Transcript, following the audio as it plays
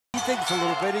stinks a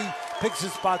little bit. He picks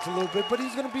his spots a little bit, but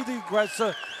he's going to be the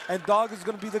aggressor, and Dargan is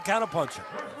going to be the counterpuncher.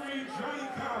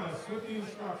 With the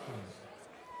instructions.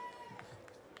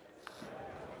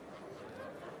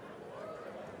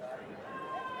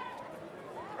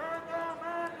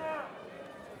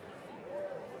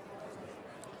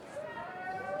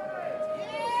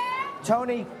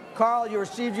 Tony, Karl, you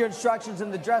received your instructions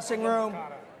in the dressing room.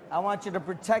 I want you to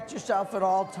protect yourself at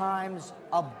all times.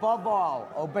 Above all,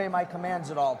 obey my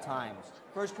commands at all times.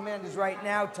 First command is right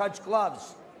now, touch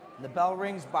gloves. And the bell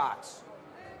rings, box.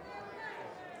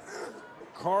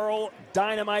 Karl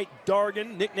Dynamite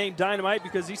Dargan, nicknamed Dynamite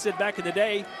because he said back in the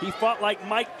day he fought like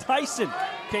Mike Tyson.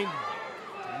 Came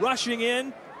rushing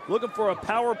in, looking for a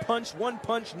power punch,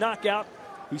 one-punch knockout.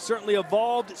 He certainly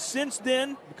evolved since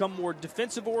then, become more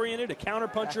defensive-oriented, a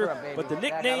counter-puncher, but the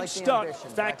nickname stuck. In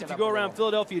fact, if you go around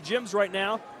Philadelphia gyms right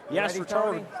now, you ask for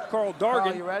Karl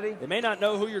Dargan, they may not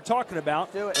know who you're talking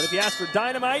about, but if you ask for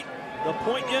Dynamite, they'll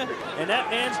point you in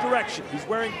that man's direction. He's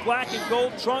wearing black and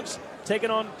gold trunks, taking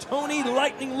on Tony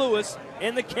Lightning Lewis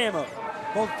in the camo.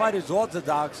 Both fighters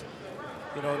orthodox,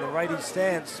 in the righty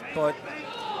stance, but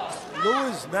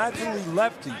Lewis naturally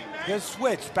lefty. He'll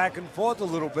switch back and forth a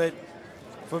little bit.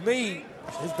 For me,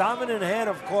 his dominant hand,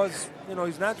 of course,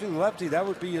 he's naturally lefty. That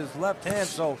would be his left hand.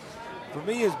 So, for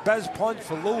me, his best punch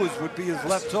for Lewis would be his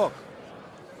left hook.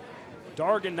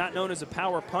 Dargan, not known as a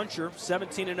power puncher,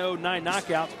 17-0, 9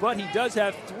 knockouts, but he does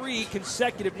have 3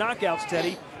 consecutive knockouts,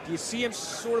 Teddy. Do you see him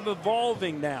sort of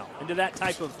evolving now into that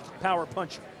type of power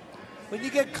puncher? When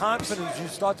you get confidence, you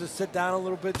start to sit down a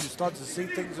little bit. You start to see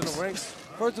things in the ring.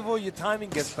 First of all, your timing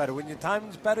gets better. When your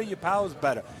timing's better, your power's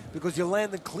better because you're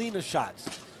landing cleaner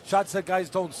shots. Shots that guys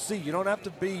don't see. You don't have to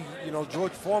be,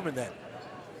 George Foreman then.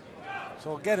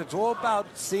 So again, it's all about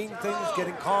seeing things,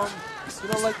 getting calm.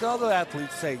 Like the other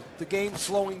athletes say, the game's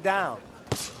slowing down.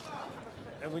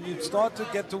 And when you start to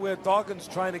get to where Dargan's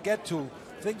trying to get to,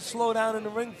 things slow down in the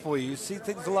ring for you. You see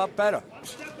things a lot better.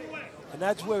 And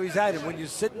that's where he's at. And when you're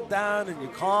sitting down and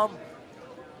you're calm,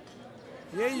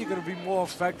 yeah, you're going to be more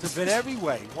effective in every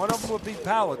way. One of them would be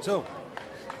power, too.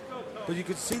 But you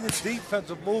can see the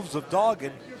defensive moves of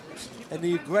Dargan and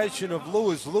the aggression of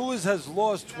Lewis. Lewis has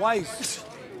lost twice,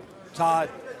 Todd,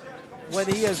 when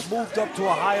he has moved up to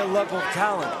a higher level of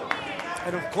talent.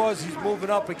 And, of course, he's moving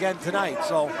up again tonight.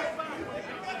 So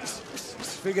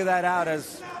figure that out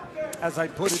as I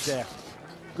put it there.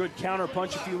 Good counter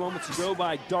punch a few moments ago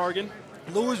by Dargan.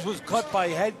 Lewis was cut by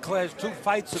head clash 2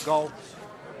 fights ago.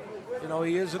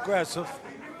 He is aggressive.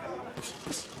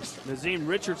 Nazim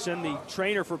Richardson, the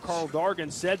trainer for Karl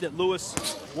Dargan, said that Lewis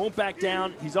won't back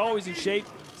down. He's always in shape.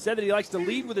 Said that he likes to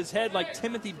lead with his head like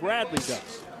Timothy Bradley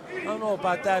does. I don't know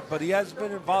about that, but he has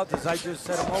been involved, as I just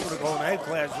said a moment ago, in head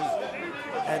clashes.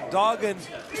 And Dargan,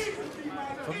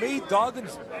 for me, Dargan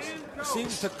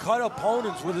seems to cut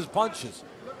opponents with his punches.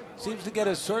 Seems to get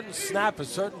a certain snap, a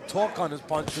certain torque on his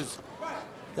punches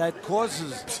that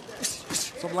causes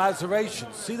some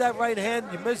lacerations. See that right hand?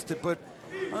 You missed it, but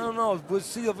I don't know. We'll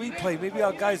see a replay. Maybe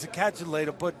our guys will catch it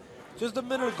later. But just a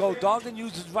minute ago, Dargan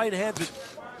used his right hand to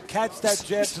catch that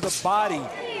jab to the body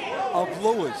of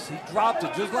Lewis. He dropped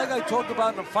it, just like I talked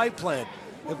about in the fight plan.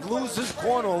 If Lewis's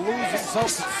corner or Lewis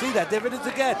himself could see that, there it is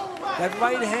again. That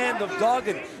right hand of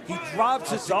Dargan, he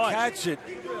drops it to catch it.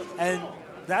 And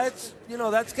that's,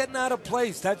 that's getting out of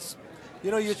place. That's,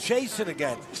 you're chasing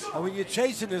again. And when you're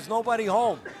chasing, there's nobody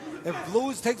home. If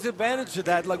Lewis takes advantage of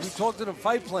that, like we talked in the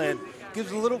fight plan,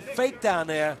 gives a little fake down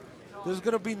there, there's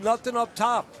going to be nothing up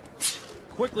top.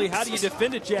 Quickly, how do you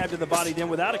defend a jab to the body then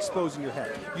without exposing your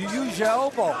head? You use your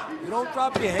elbow. You don't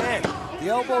drop your hand. The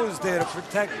elbow is there to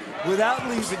protect without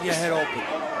leaving your head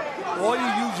open. Or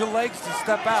you use your legs to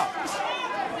step out.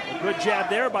 A good jab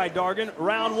there by Dargan.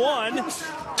 Round 1,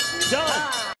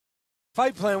 done.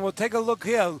 Fight plan, we'll take a look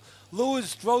here.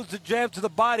 Lewis throws the jab to the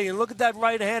body, and look at that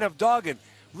right hand of Dargan.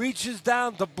 Reaches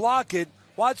down to block it.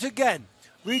 Watch again.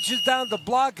 Reaches down to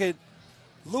block it.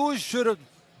 Lewis should have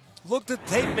looked at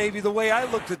tape maybe the way I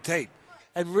looked at tape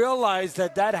and realized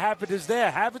that habit is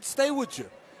there. Have it stay with you.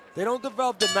 They don't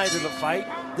develop the night of the fight.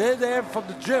 They're there from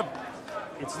the gym.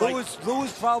 It's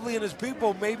Lewis probably and his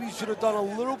people maybe should have done a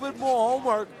little bit more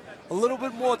homework, a little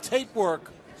bit more tape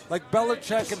work, like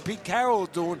Belichick and Pete Carroll are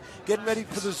doing, getting ready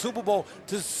for the Super Bowl,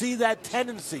 to see that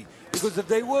tendency. Because if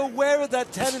they were aware of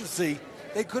that tendency,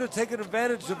 they could have taken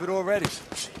advantage of it already.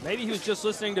 Maybe he was just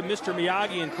listening to Mr.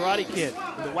 Miyagi and Karate Kid,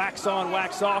 the wax-on,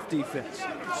 wax-off defense.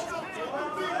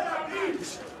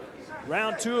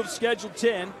 Round 2 of Schedule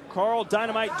 10. Karl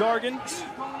Dynamite Dargan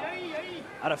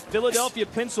out of Philadelphia,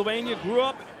 Pennsylvania. Grew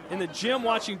up in the gym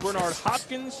watching Bernard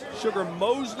Hopkins, Sugar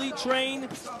Mosley train.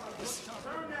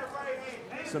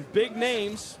 Some big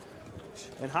names.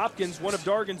 And Hopkins, one of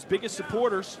Dargan's biggest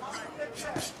supporters.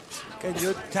 And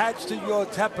you're attached to your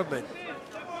temperament.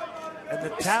 And the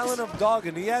talent of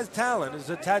Dargan, he has talent, is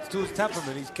attached to his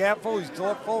temperament. He's careful, he's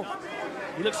thoughtful.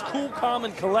 He looks cool, calm,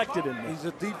 and collected in this. He's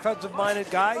a defensive-minded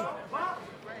guy.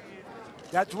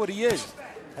 That's what he is.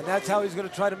 And that's how he's going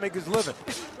to try to make his living.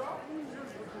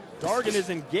 Dargan is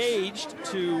engaged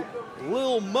to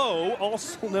Lil Mo,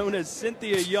 also known as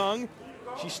Cynthia Young.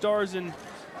 She stars in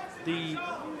the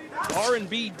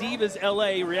R&B Divas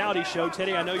LA reality show.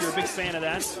 Teddy, I know you're a big fan of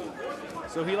that.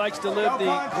 So he likes to live the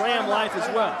glam life as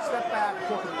well.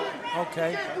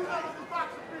 Okay.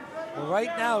 Well,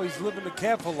 right now he's living a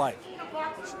careful life.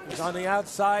 He's on the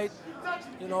outside,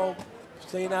 you know,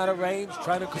 staying out of range,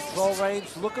 trying to control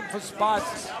range, looking for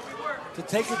spots to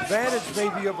take advantage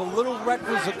maybe of a little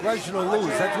reckless aggression or lose.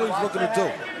 That's what he's looking to do.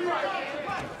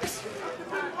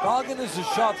 Dargan is a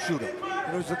sharpshooter.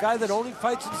 You know, he's a guy that only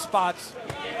fights in spots.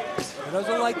 He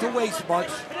doesn't like to waste much.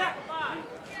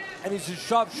 And he's a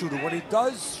sharpshooter. When he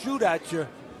does shoot at you,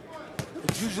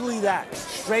 it's usually that.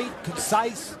 Straight,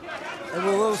 concise, and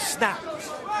with a little snap.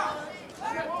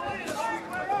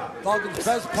 Dargan's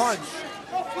best punch,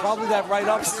 probably that right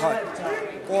uppercut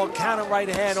or counter right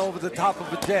hand over the top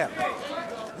of the jab.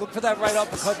 Look for that right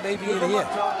uppercut maybe in here.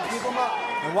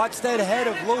 And watch that head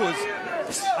of Lewis.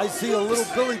 I see a little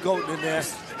billy goat in there.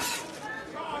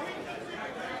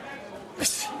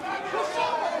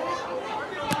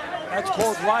 That's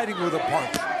called riding with a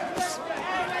punch.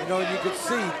 You know, and you can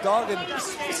see Dargan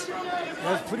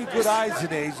has pretty good eyes in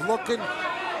there. He's looking,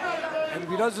 and if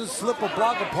he doesn't slip or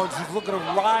block a punch, he's looking to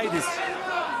ride it.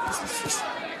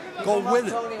 Go with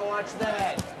it.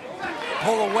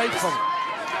 Pull away from it.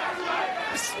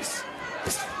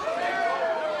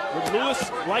 Would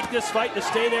Lewis like this fight to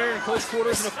stay there in close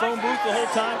quarters in a phone booth the whole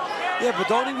time? Yeah, but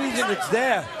the only reason it's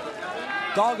there,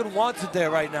 Dargan wants it there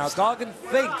right now. Dargan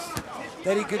thinks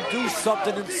that he can do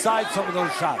something inside some of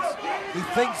those shots. He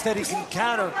thinks that he can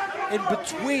counter in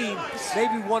between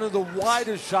maybe one of the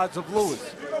wider shots of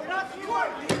Lewis.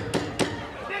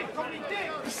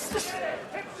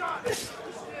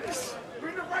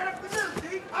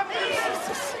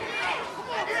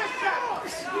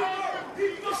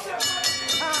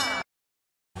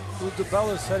 Lou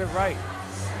DiBella said it right.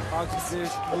 Boxing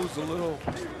did lose a little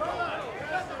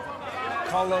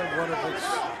color, one of its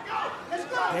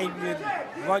Damien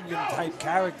Runyon type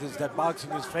characters that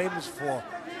boxing is famous for.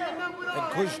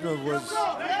 And Kushner was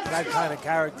that kind of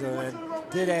character and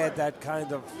did add that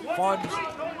kind of fun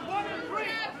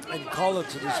and color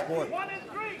to the sport.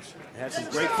 Had some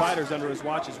great fighters under his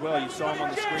watch as well. You saw him on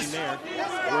the screen there.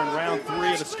 We're in round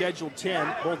 3 of the scheduled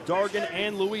 10. Both Dargan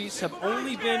and Luis have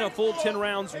only been a full 10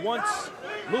 rounds once.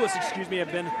 Lewis, excuse me,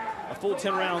 have been a full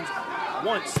 10 rounds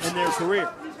once in their career.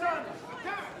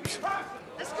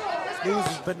 Lewis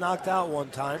has been knocked out one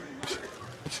time.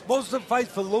 Most of the fights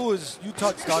for Lewis, you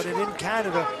touched on it, in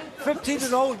Canada.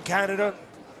 15-0 in Canada.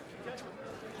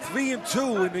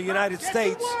 3-2 in the United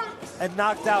States. And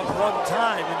knocked out one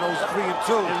time in those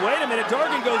 3-2. And wait a minute,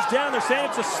 Dargan goes down. They're saying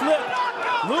it's a slip.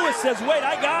 Lewis says, wait,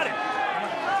 I got it.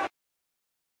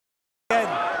 Again,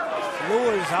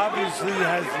 Lewis obviously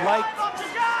has liked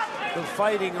the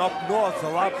fighting up north a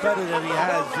lot better than he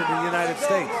has in the United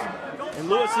States. And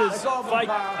Lewis's fight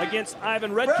against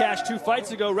Ivan Redcash 2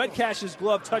 fights ago, Redcash's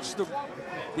glove touched the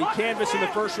canvas in the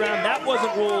first round. That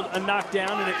wasn't ruled a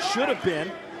knockdown, and it should have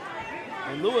been.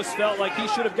 And Lewis felt like he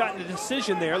should have gotten a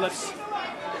decision there. Let's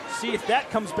see if that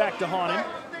comes back to haunt him.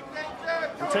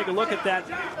 We'll take a look at that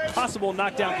possible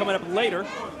knockdown coming up later.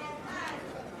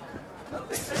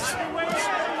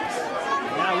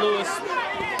 Now Lewis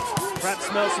perhaps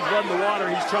smells some blood in the water.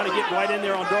 He's trying to get right in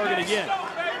there on Dargan again.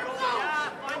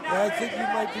 Yeah, I think you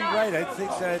might be right. I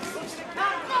think that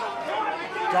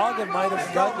Dargan might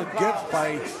have gotten a gift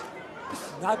by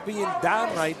not being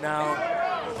down right now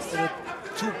in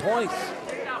 2 points.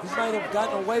 He might have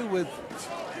gotten away with,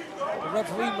 the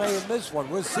referee may have missed one.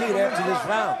 We'll see it after this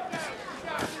round.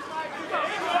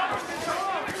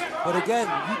 But again,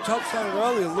 you touched on it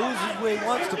earlier, Lewis is where he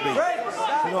wants to be.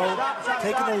 You know,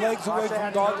 taking the legs away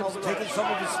from Dargan, taking some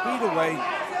of his speed away,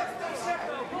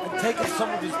 and taking some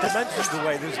of his dimensions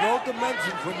away. There's no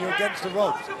dimensions when you're against the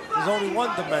ropes. There's only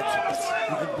one dimension.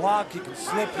 You can block, you can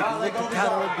slip, you can look to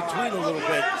counter in between a little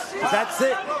bit. But that's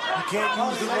it. You can't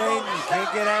use the ring, you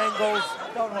can't get angles,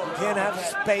 you can't have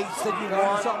space that you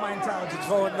want to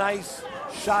throw a nice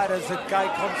shot as that guy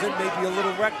comes in maybe a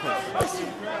little reckless.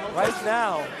 Right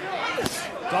now,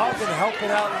 Dargan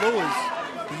helping out Lewis,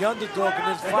 the underdog in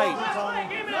this fight,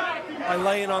 by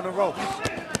laying on the ropes.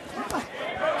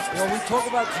 You know, we talk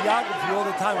about geography all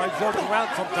the time. I joke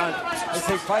around sometimes. I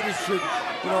say fighters should,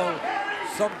 you know,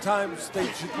 sometimes they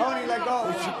should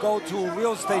go to a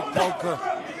real estate broker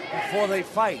before they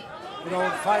fight, you know,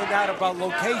 and find out about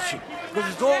location.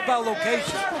 Because it's all about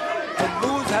location. And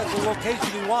Lewis has the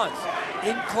location he wants.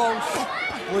 In close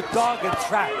with Dargan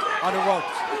trapped on the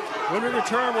ropes. When we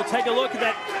return, we'll take a look at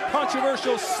that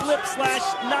controversial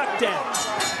slip/knockdown.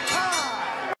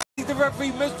 The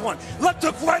referee missed one. Left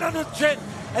hook right on the chin.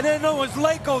 And then no, his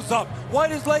leg goes up. Why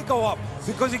does his leg go up?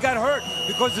 Because he got hurt.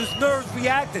 Because his nerves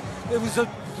reacted. It was a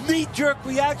knee-jerk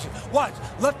reaction. Watch.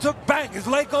 Left hook, bang. His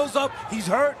leg goes up. He's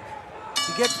hurt.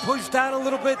 He gets pushed down a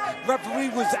little bit. Referee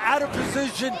was out of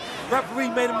position. Referee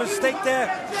made a mistake there.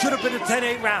 Should have been a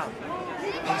 10-8 round.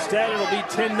 Instead, it'll be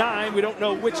 10-9. We don't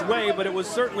know which way, but it was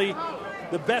certainly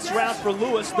the best round for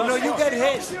Lewis. You know, you get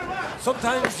hit.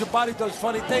 Sometimes your body does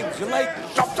funny things. Your leg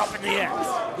jumped up in the air,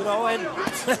 you know, and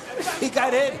he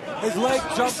got hit. His leg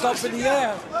jumped up in the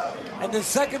air. And the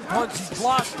second punch he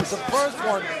blocked, but the first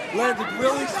one landed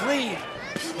really clean.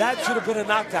 That should have been a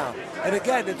knockdown. And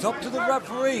again, it's up to the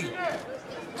referee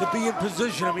to be in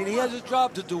position. I mean, he has a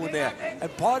job to do in there.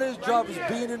 And part of his job is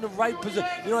being in the right position.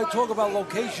 You know, I talked about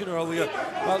location earlier,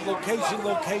 about location,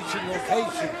 location,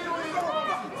 location.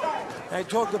 And I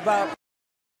talked about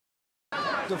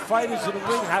the fighters in the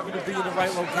ring having to be in the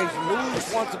right location.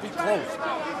 Lewis wants to be close.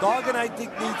 Dargan, I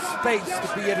think, needs space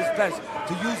to be at his best,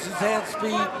 to use his hand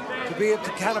speed, to be able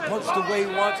to counterpunch the way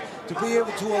he wants, to be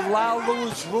able to allow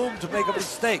Lewis room to make a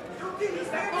mistake.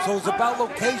 So it's about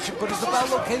location, but it's about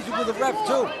location with the ref,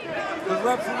 too. The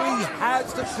referee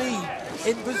has to be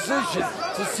in position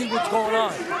to see what's going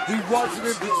on. He wasn't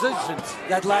in position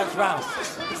that last round.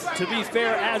 To be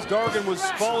fair, as Dargan was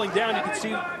falling down, you could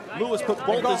see Lewis put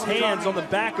both his hands on the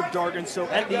back of Dargan, so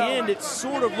at the end, it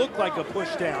sort of looked like a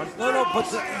push down. No, but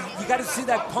you got to see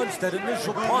that punch, that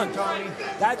initial punch.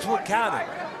 That's what counted,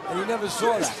 and you never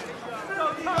saw that.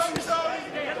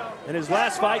 In his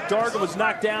last fight, Dargan was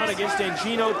knocked down against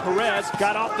Angino Perez,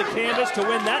 got off the canvas to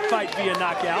win that fight via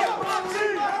knockout.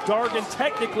 Dargan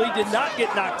technically did not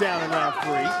get knocked down in round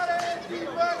 3,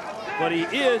 but he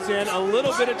is in a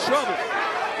little bit of trouble.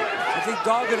 I think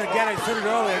Dargan, again, I said it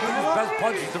earlier, I think his best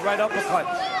punch is the right uppercut.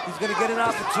 He's going to get an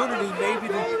opportunity maybe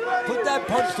to put that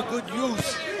punch to good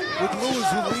use with Lewis,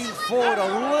 who leans forward a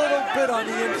little bit on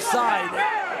the inside.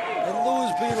 And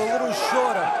Lewis being a little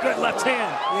shorter. Good left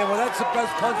hand. Yeah, well, that's the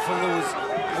best punch for Lewis.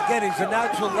 Again, he's a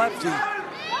natural lefty,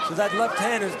 so that left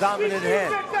hand is dominant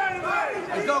hand.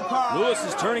 Lewis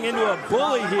is turning into a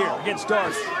bully here against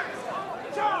Dargan.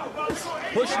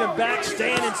 Pushing him back,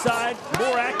 staying inside,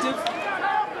 more active,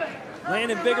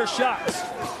 landing bigger shots.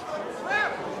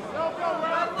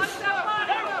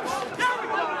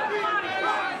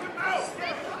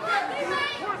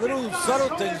 Little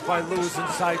subtle things by Lewis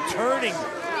inside, turning.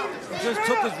 He just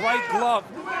took his right glove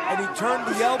and he turned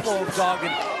the elbow of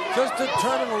Dargan just to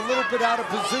turn him a little bit out of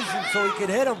position so he could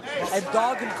hit him, and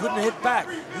Dargan couldn't hit back.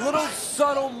 Little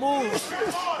subtle moves,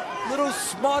 little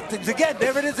smart things. Again,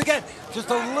 there it is again. Just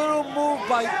a little move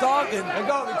by Dargan.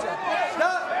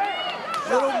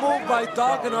 Little move by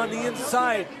Dargan on the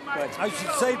inside, I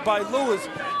should say by Lewis.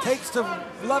 Takes the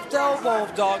left elbow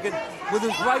of Dargan with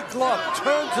his right glove,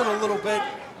 turns it a little bit,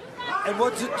 and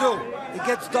what's it do? It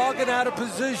gets Dargan out of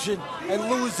position and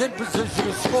Lewis in position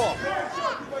to score.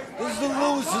 This is the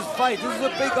Lewis's fight. This is a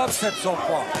big upset so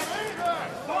far.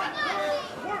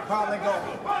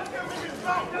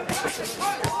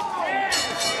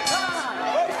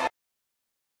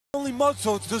 Only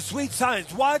muscle, it's the sweet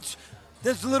science. Watch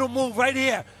this little move right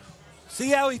here.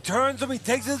 See how he turns him? He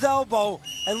takes his elbow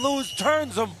and Lewis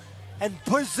turns him and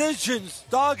positions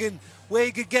Dargan where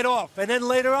he could get off. And then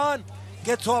later on,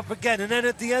 gets off again. And then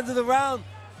at the end of the round,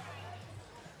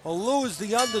 well, Lewis,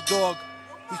 the underdog,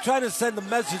 he's trying to send a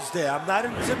message there. I'm not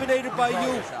intimidated by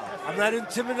you. I'm not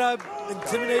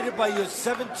intimidated by your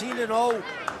 17-0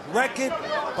 record,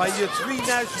 by your 3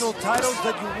 national titles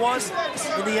that you won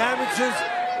in the amateurs.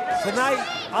 Tonight,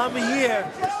 I'm here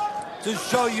to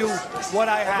show you what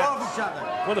I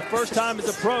have. For the first time as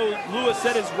a pro, Lewis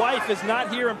said his wife is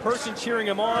not here in person cheering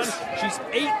him on. She's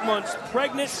 8 months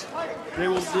pregnant. They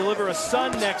will deliver a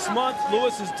son next month.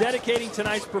 Lewis is dedicating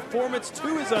tonight's performance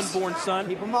to his unborn son.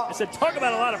 I said, talk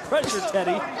about a lot of pressure,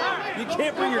 Teddy. You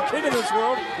can't bring your kid in this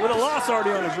world with a loss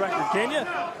already on his record, can you?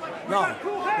 No,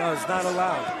 it's not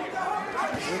allowed.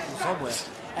 Somewhere.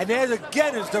 And there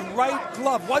again is the right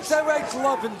glove. What's that right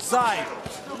glove inside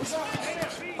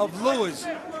of Lewis?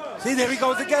 See, there he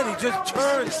goes again. He just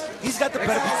turns. He's got the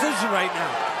better position right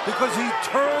now because he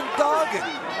turned Dargan.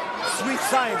 Sweet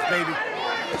science, baby.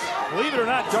 Believe it or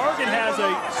not, Dargan has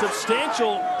a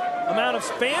substantial amount of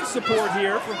fan support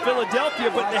here from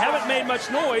Philadelphia, but they haven't made much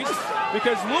noise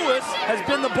because Lewis has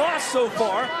been the boss so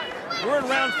far. We're in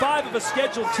round 5 of a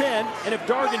scheduled 10, and if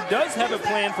Dargan does have a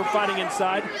plan for fighting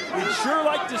inside, we'd sure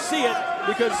like to see it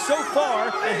because so far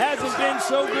it hasn't been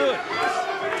so good.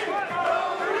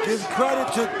 Give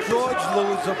credit to George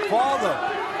Lewis, the father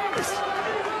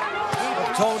of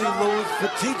Tony Lewis, for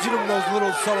teaching him those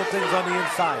little subtle things on the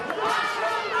inside.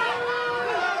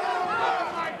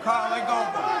 Carl, let go.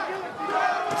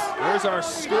 Here's our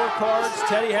scorecards.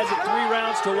 Teddy has it 3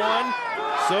 rounds to 1.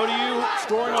 So do you,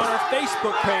 scoring on our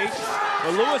Facebook page.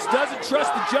 But Lewis doesn't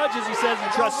trust the judges. He says he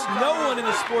trusts no one in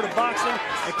the sport of boxing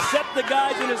except the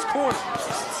guys in his corner.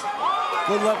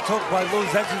 Good left hook by Lewis.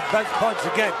 That's his best punch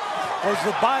again. Goes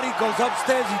the body, goes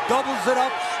upstairs, he doubles it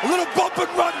up. A little bump and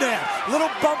run there.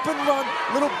 Little bump and run.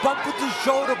 Little bump with the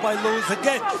shoulder by Lewis.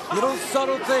 Again, little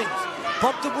subtle things.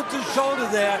 Bumped him with the shoulder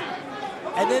there.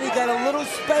 And then he got a little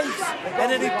space,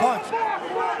 and then he punched.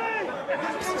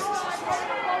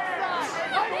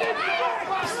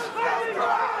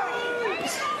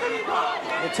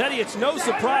 Well, Teddy, it's no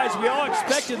surprise. We all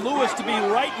expected Lewis to be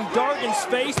right in Dargan's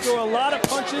face, throw a lot of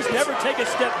punches, never take a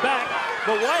step back.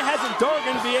 But why hasn't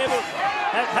Dargan been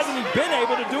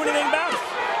able to do anything about it?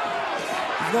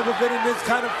 He's never been in this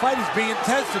kind of fight. He's being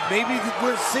tested. Maybe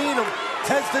we're seeing him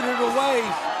tested in a way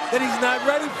that he's not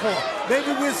ready for.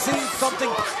 Maybe we're seeing something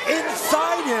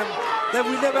inside him that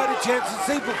we never had a chance to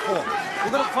see before.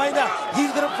 We're going to find out.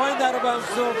 He's going to find out about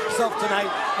himself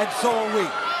tonight, and so are we.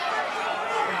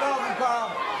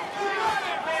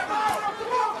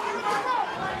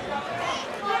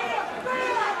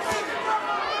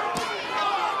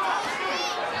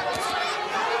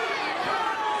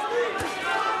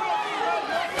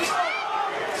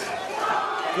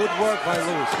 Good work by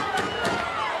Lewis.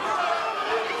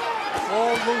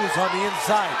 All Lewis on the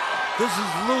inside. This is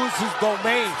Lewis's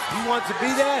domain. He wants to be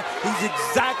there. He's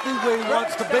exactly where he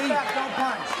wants to be. Don't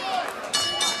punch.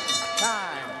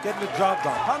 Time. Getting the job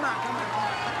done. Come on.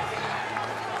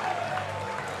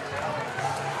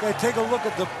 Okay, take a look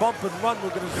at the bump and run. We're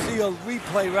going to see a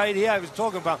replay right here I was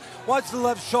talking about. Watch the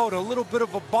left shoulder. A little bit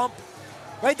of a bump.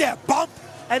 Right there. Bump.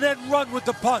 And then run with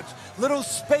the punch. Little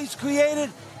space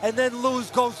created. And then Lewis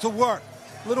goes to work.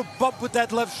 Little bump with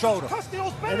that left shoulder.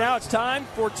 And now it's time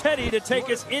for Teddy to take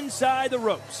us inside the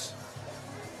ropes.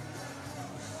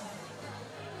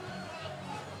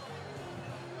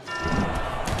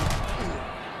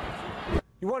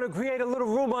 You want to create a little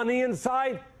room on the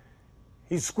inside?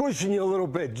 He's squishing you a little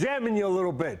bit, jamming you a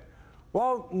little bit.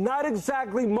 Well, not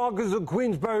exactly Marcus of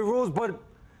Queensberry rules, but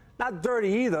not dirty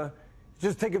either.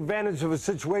 Just take advantage of a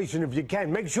situation if you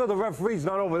can. Make sure the referee's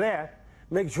not over there.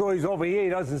 Make sure he's over here. He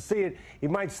doesn't see it. He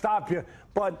might stop you.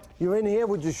 But you're in here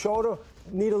with your shoulder.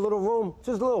 Need a little room.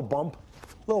 Just a little bump.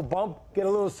 Little bump. Get a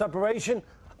little separation.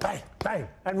 Bang, bang,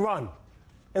 and run.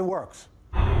 It works.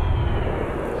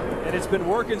 And it's been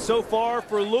working so far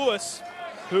for Lewis,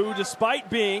 who, despite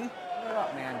being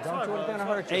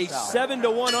a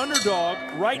 7-1 underdog,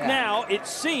 right now, it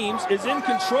seems, is in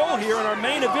control here in our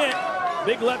main event.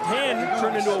 Big left hand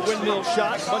turned into a windmill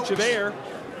shot. Bunch of air.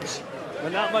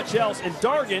 But not much else. And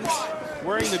Dargan,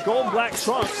 wearing the gold and black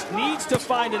trunks, needs to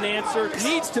find an answer,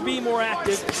 needs to be more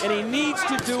active, and he needs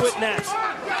to do it now.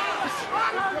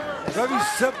 Very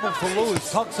simple for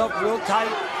Lewis. Tucks up real tight,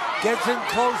 gets in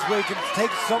close where he can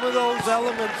take some of those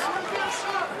elements,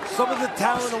 some of the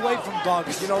talent away from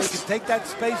Dargan. You know, he can take that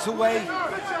space away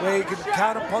where he can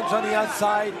counter punch on the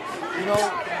outside. You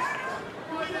know,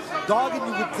 Dargan,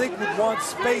 you would think, would want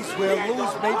space where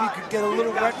Lewis maybe could get a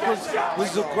little reckless with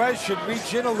his aggression,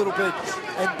 reach in a little bit,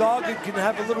 and Dargan can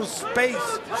have a little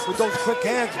space with those quick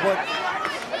hands. But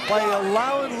by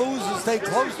allowing Lewis to stay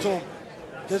close to him,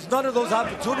 there's none of those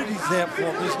opportunities there for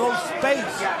him. There's no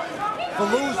space for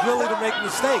Lewis really to make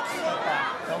mistakes.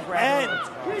 And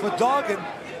for Dargan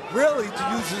really to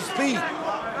use his speed.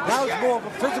 Now it's more of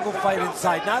a physical fight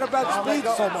inside, not about speed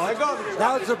so much.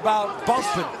 Now it's about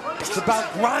bumping. It's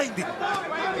about grinding.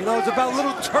 You know, it's about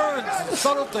little turns and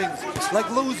subtle things like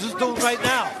Lewis is doing right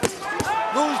now.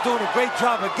 Lewis doing a great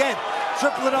job again.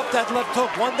 Tripling up that left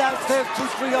hook. 1 downstairs, 2,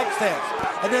 3 upstairs.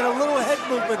 And then a little head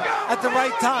movement at the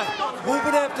right time.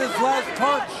 Moving after his last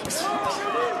punch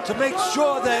to make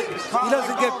sure that he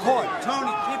doesn't get caught.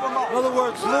 Tony, keep him up. In other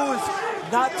words, Lewis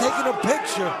not taking a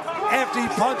picture after he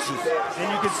punches. And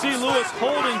you can see Lewis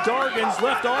holding Dargan's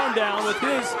left arm down with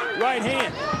his right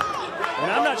hand.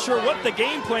 And I'm not sure what the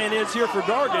game plan is here for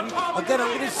Dargan. Again,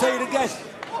 I'm going to say it again.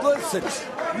 Listen,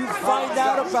 you find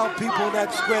out about people in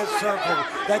that square circle,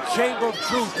 that chamber of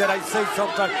truth that I say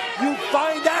sometimes. You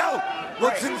find out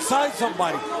what's inside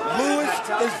somebody. Lewis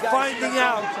is finding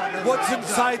out what's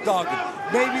inside Dargan.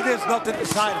 Maybe there's nothing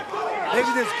inside him. Maybe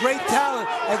there's great talent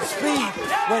and speed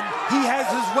when he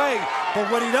has his way, but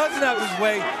when he doesn't have his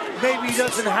way, maybe he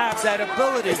doesn't have that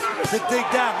ability to dig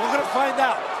down. We're going to find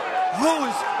out.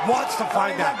 Lewis wants to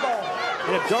find out.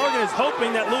 And if Dargan is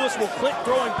hoping that Lewis will quit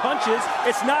throwing punches,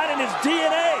 it's not in his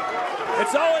DNA.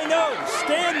 It's all he knows.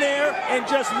 Stand there and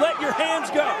just let your hands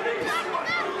go.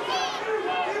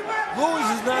 Lewis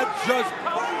is not just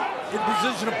in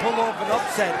position to pull off an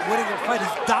upset, winning a fight.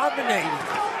 He's dominating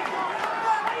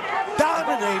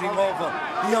over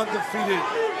the undefeated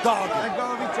Dargan. Let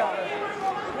go of each other.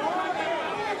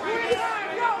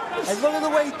 And look at the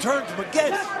way he turns him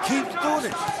again. Keeps doing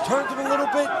it. Turns him a little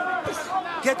bit.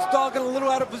 Gets Dargan a little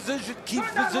out of position. Keeps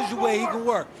position where he can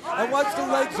work. And watch the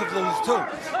legs of Lewis too.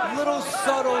 Little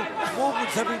subtle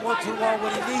movements every once in a while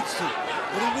when he needs to.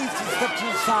 When he needs to step to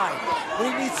the side.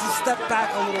 When he needs to step back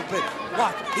a little bit.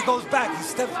 Watch. He goes back. He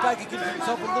steps back. He gives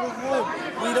himself a little room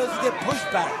where he doesn't get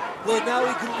pushed back. Where now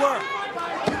he can work.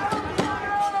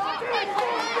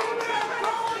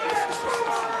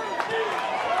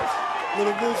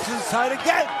 Little move to the side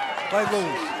again by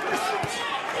Lewis.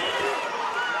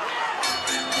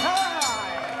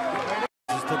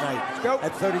 Tonight,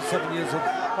 at 37 years of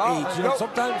age, you know,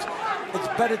 sometimes it's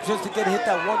better just to get hit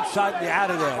that one shot and you're out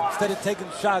of there instead of taking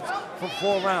shots for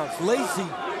 4 rounds. Lacey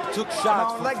took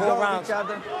shots for 4 rounds.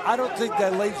 I don't think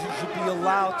that Lacey should be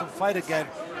allowed to fight again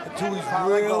until he's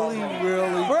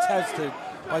really tested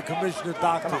by commissioner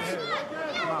doctors.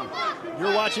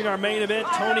 You're watching our main event.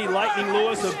 Tony Lightning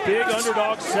Lewis, a big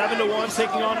underdog, 7-1,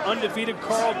 taking on undefeated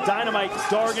Karl Dynamite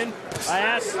Dargan. I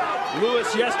asked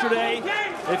Lewis yesterday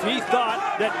if he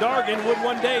thought that Dargan would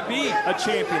one day be a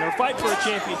champion or fight for a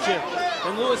championship.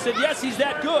 And Lewis said, yes, he's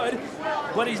that good,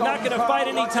 but he's not going to fight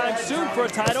anytime soon for a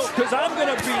title because I'm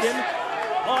going to beat him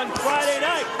on Friday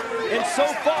night. And so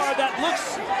far, that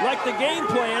looks like the game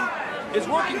plan is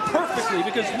working perfectly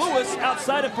because Lewis,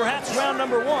 outside of perhaps round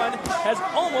number 1, has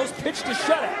almost pitched a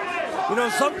shutout. You know,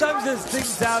 sometimes there's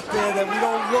things out there that we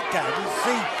don't look at. We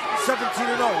see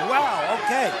 17-0. Wow,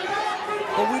 okay.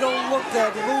 But we don't look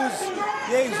at Lewis.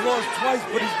 Yeah, he's lost twice,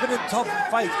 but he's been in tough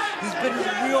fights. He's been in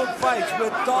real fights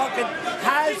where Dargan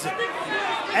has it.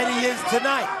 And he is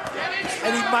tonight.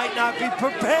 And he might not be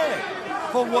prepared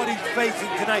for what he's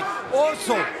facing tonight.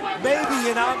 Also,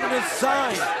 maybe an ominous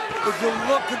sign. If you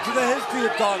look into the history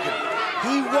of Dargan,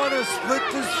 he won a split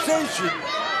decision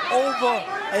over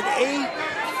an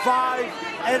 8-5-5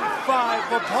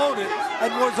 opponent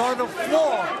and was on the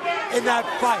floor in that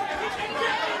fight.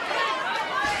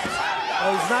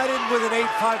 Well, he's not in with an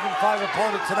 8-5-5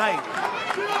 opponent tonight.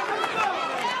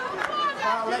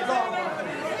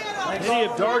 Many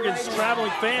of Dargan's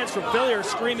traveling fans from Philly are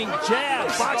screaming jab,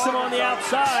 box him on the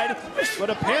outside, but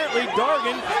apparently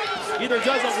Dargan either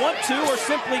doesn't want to or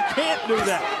simply can't do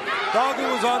that.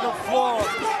 Dargan was on the floor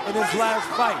in his last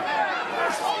fight.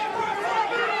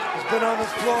 He's been on the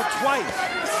floor twice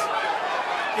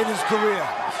in his career.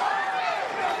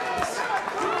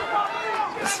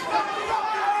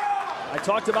 I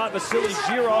talked about Vasily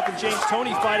Girov and James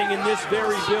Toney fighting in this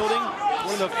very building.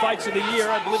 One of the fights of the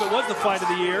year. I believe it was the fight of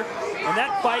the year. And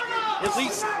that fight at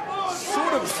least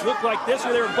sort of looked like this,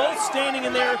 where they were both standing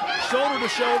in there shoulder to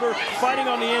shoulder, fighting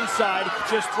on the inside,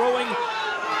 just throwing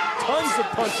tons of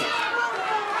punches.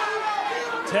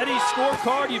 Teddy's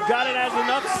scorecard, you've got it as an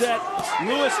upset.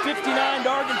 Lewis 59,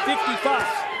 Dargan 55.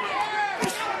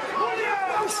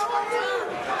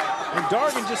 And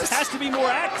Dargan just has to be more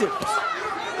active.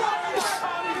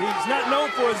 He's not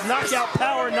known for his knockout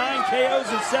power, 9 KOs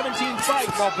in 17 fights.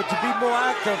 No, but to be more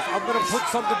active, I'm going to put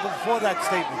something before that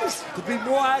statement. To be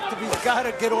more active, he's got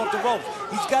to get off the ropes.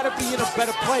 He's got to be in a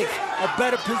better place, a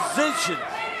better position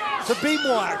to be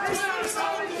more active.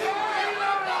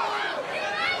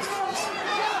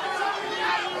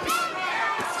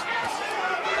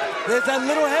 There's that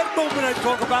little head movement I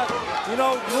talk about. You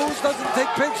know, Lewis doesn't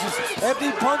take pictures. After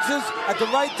he punches, at the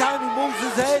right time, he moves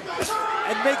his head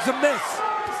and makes a miss.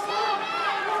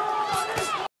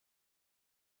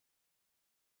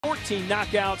 14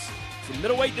 knockouts in the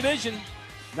middleweight division,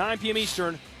 9 p.m.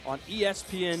 Eastern on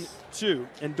ESPN2.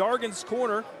 And Dargan's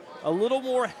corner a little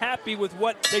more happy with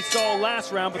what they saw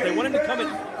last round, but they wanted to come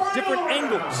at different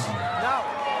angles. No.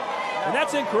 And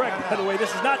that's incorrect, by the way.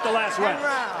 This is not the last round.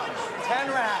 10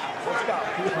 rounds. Let's go.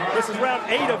 This is round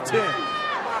 8 of 10.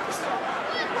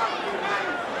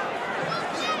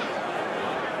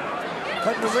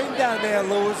 Cutting the ring down there,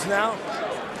 Lewis now.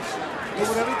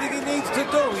 Doing everything he needs to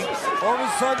do. All of a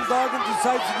sudden, Dargan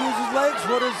decides to use his legs.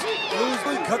 What does Lewis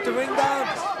do? Cut the ring down,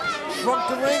 shrunk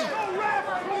the ring.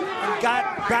 And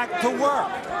got back to work.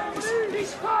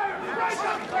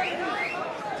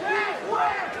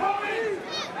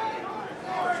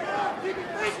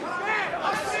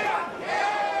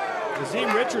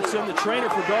 Nazim Richardson, the trainer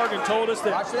for Dargan, told us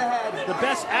that the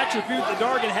best attribute that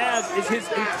Dargan has is his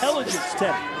intelligence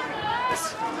test.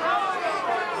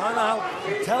 I don't know how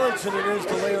intelligent it is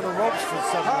to lay on the ropes for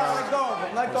 7 rounds.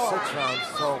 Let go. 6 rounds.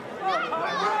 So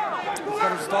he's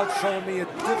going to start showing me a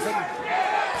different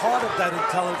part of that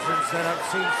intelligence than I've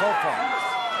seen so far.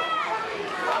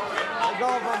 Let go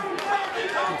of him.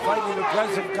 You're fighting an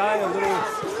aggressive guy, a little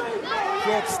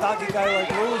short, stocky guy like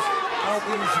Lewis. I don't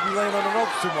think you should be laying on the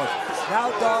ropes too much.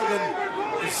 Now Dargan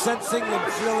is sensing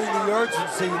and feeling the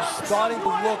urgency and starting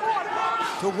to look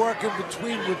to work in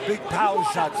between with big power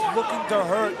shots, looking to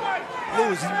hurt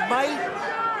Lewis. He might,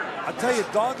 I'll tell you,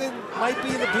 Dargan might be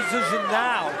in a position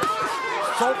now,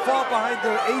 so far behind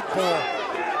the 8 ball,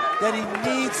 that he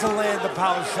needs to land the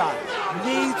power shot,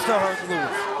 needs to hurt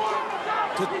Lewis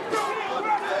to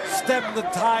stem the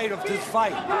tide of this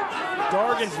fight.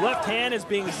 Dargan's left hand is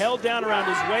being held down around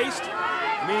his waist,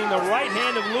 meaning the right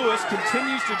hand of Lewis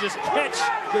continues to just catch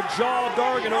the jaw of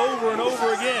Dargan over and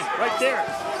over again, right there.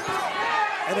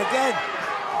 And again,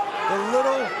 the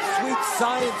little sweet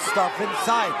science stuff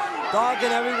inside.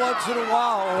 Dargan every once in a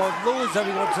while, or Lewis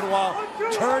every once in a while,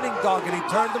 turning Dargan. He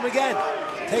turned him again.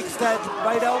 Takes that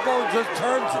right elbow and just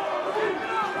turns it.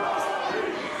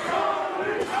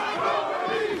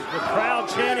 The crowd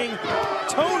chanting,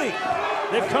 Tony!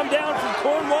 They've come down from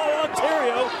Cornwall,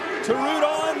 Ontario to root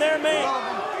on their man.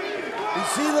 You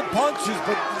see the punches,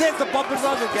 but there's the bump and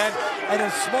run again. And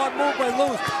a smart move by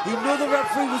Lewis. He knew the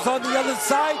referee was on the other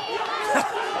side.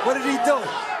 What did he do?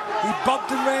 He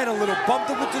bumped and ran a little. Bumped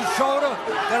him with his shoulder.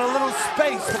 Got a little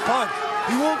space to punch.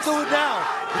 He won't do it now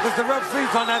because the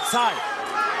referee's on that side.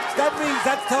 That means,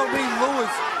 that's telling me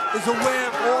Lewis is aware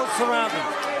of all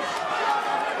surroundings.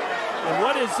 And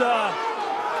what is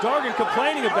Dargan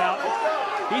complaining about?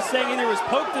 He's saying either was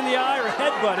poked in the eye or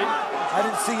headbutted. I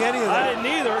didn't see any of that. I didn't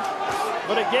either,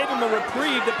 but it gave him a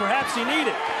reprieve that perhaps he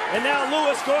needed. And now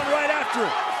Lewis going right after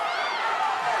him.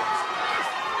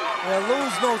 Yeah,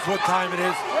 Lewis knows what time it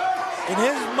is. In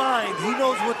his mind, he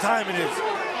knows what time it is.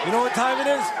 You know what time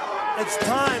it is? It's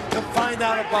time to find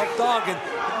out about Dargan.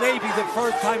 Maybe the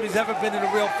first time he's ever been in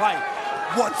a real fight.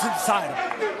 What's inside him?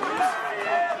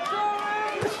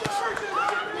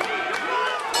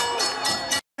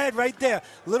 Head right there.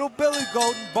 Little Billy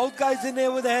Golden, both guys in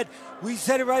there with the head. We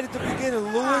said it right at the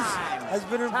beginning. Lewis has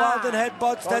been involved in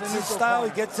headbutts. That's his style.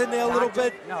 He gets in there a little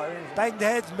bit, bang the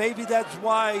heads. Maybe that's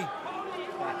why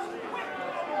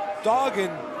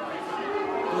Dargan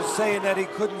was saying that he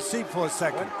couldn't see for a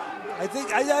second. I think,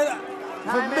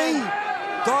 for me,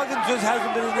 Dargan just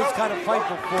hasn't been in this kind of fight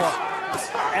before.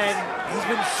 And he's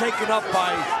been shaken up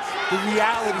by the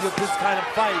reality of this kind of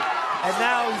fight. And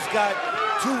now he's got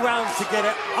 2 rounds to get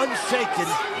it unshaken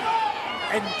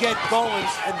and get going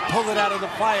and pull it out of the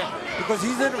fire, because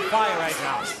he's in a fire right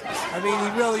now. I mean, he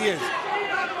really is.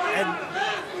 And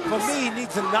for me, he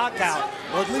needs a knockout,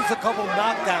 or at least a couple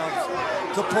knockdowns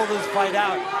to pull this fight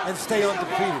out and stay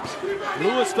undefeated.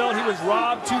 Lewis felt he was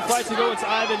robbed 2 fights ago against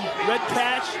Ivan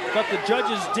Redcash, but the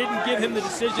judges didn't give him the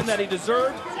decision that he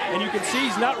deserved. And you can see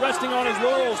he's not resting on his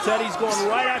laurels, Ted. He's going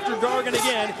right after Dargan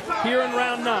again here in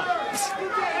round 9.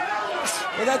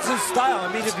 Well, that's his style. I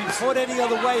mean, if he fought any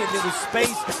other way and there was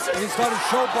space and he started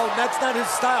showboating, that's not his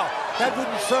style. That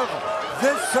wouldn't serve him.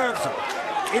 This serves him.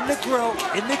 In the grill,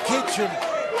 in the kitchen,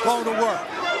 going to work.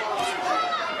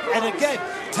 And again,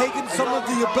 taking some of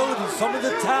the abilities, some of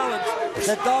the talents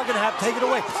that Dargan have, take it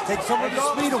away. Take some of the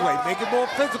speed away, make it more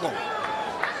physical.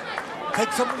 Take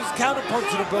some of his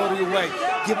counterpunching ability away.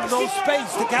 Give him no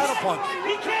space to counterpunch.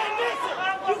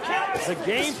 The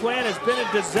game plan has been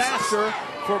a disaster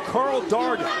for Karl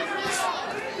Dargan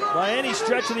by any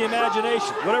stretch of the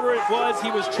imagination. Whatever it was he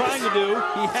was trying to do,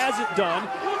 he hasn't done.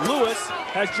 Lewis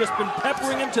has just been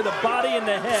peppering him to the body and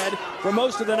the head for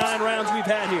most of the 9 rounds we've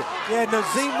had here. Yeah,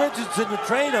 Nazim Richardson, the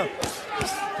trainer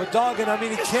for Dargan, I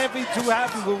mean, he can't be too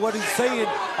happy with what he's saying.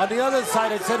 On the other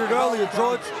side, I said it earlier,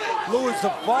 George Lewis, the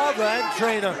father and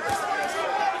trainer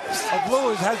of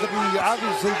Lewis, has to be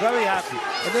obviously very happy.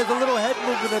 And there's a little head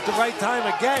movement at the right time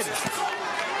again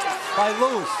by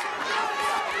Lewis.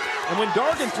 And when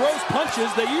Dargan throws punches,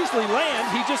 they usually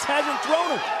land. He just hasn't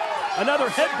thrown them.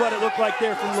 Another headbutt, it looked like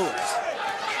there from Lewis.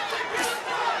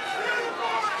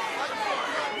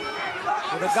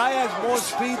 When a guy has more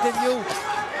speed than you,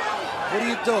 what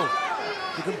do?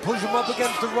 You can push him up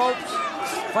against the ropes,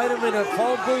 fight him in a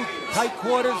phone booth, tight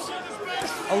quarters,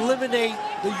 eliminate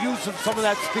the use of some of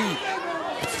that speed.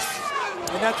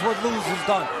 And that's what Lewis has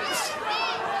done.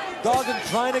 Dargan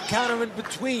trying to counter in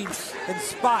between in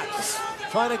spots.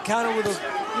 Trying to counter with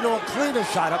a cleaner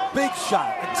shot, a big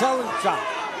shot, a telling shot.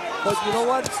 But you know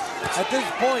what? At this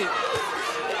point,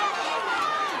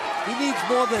 he needs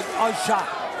more than a shot.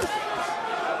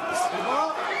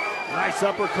 Nice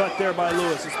uppercut there by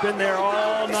Lewis. It's been there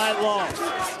all night long.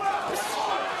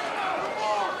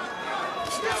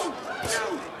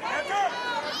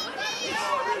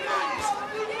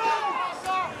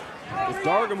 If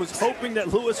Dargan was hoping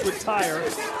that Lewis would tire,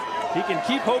 he can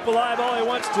keep hope alive all he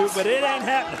wants to, but it ain't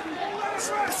happening.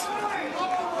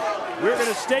 We're going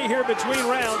to stay here between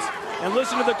rounds and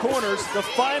listen to the corners, the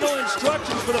final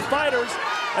instructions for the fighters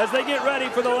as they get ready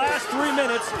for the last 3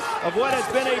 minutes of what has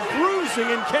been a bruising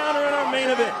encounter in our main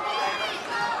event.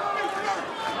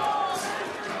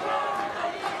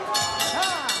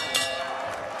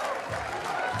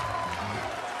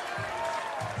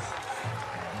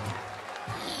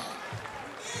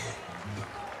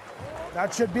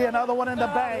 That should be another one in the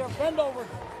bag. Bend over.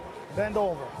 Bend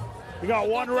over. We got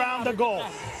 1 round to go.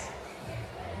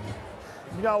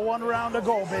 We got 1 round to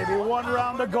go, baby. 1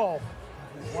 round to go.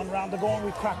 1 round to go, and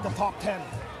we cracked the top 10.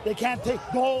 They can't take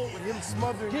goal.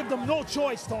 Give them no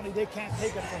choice, Tony. They can't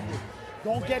take it from you.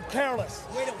 Don't get careless.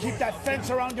 Keep that fence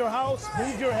around your house.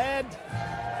 Move your head.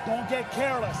 Don't get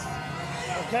careless.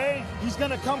 Okay? He's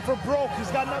gonna come for broke.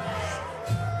 He's got nothing.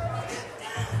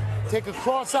 Take a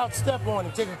cross-out step on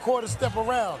him. Take a quarter step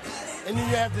around. And then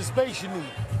you have the space you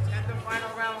need. At the final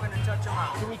round, we're going to touch him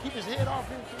out. Can we keep his head off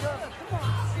him? Come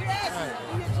on. Yes.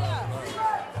 Do your job.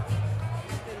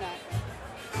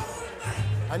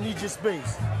 I need your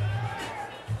space.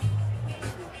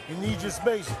 You need your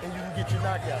space, and you can get your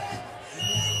knockout.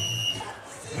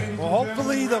 Well,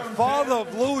 hopefully the father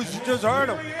of Lewis, you just heard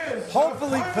him,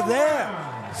 hopefully for their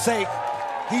sake,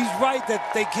 he's right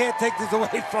that they can't take this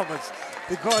away from us.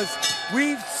 Because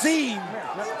we've seen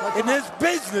in this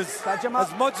business,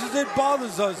 as much as it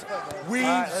bothers us,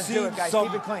 we've seen some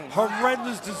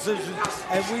horrendous decisions,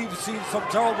 and we've seen some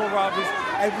terrible robberies,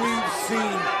 and we've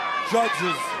seen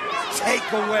judges take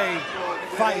away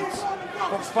fights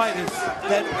from fighters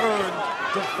that earned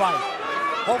the fight.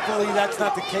 Hopefully that's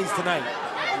not the case tonight.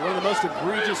 One of the most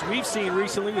egregious we've seen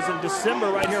recently was in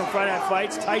December right here on Friday Night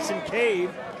Fights. Tyson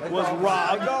Cave was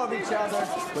robbed.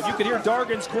 But you could hear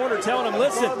Dargan's corner telling him,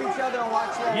 listen,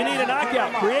 you need a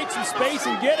knockout. Create some space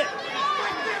and get it.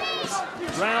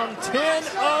 Round 10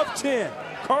 of 10.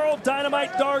 Karl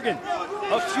Dynamite Dargan,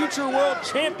 a future world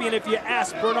champion if you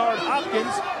ask Bernard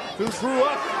Hopkins, who grew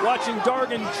up watching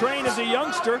Dargan train as a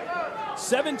youngster.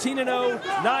 17-0,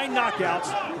 9 knockouts,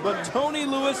 but Tony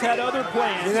Lewis had other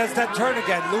plans. And that's that turn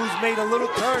again. Lewis made a little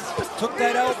turn, took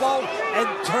that elbow, and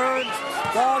turned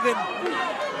Dargan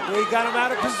where he got him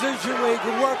out of position where he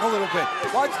could work a little bit.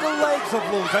 Watch the legs of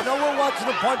Lewis. I know we're watching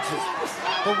the punches,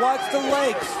 but watch the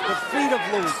legs, the feet of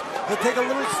Lewis. He'll take a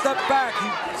little step back.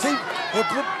 He'll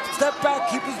step back,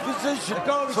 keep his position,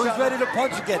 so he's ready to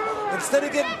punch again. Instead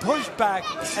of getting pushed back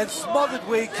and smothered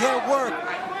where he can't work,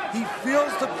 he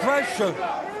feels the pressure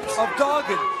of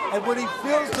Dargan, and when he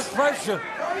feels the pressure,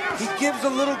 he gives a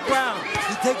little ground.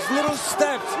 He takes little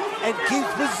steps and keeps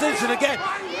position again.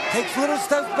 Takes little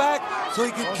steps back so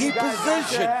he can keep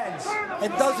position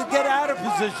and doesn't get out of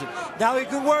position. Now he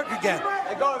can work again.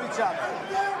 They go of each other.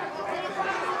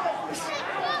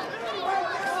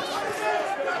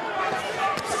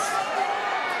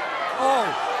 Oh,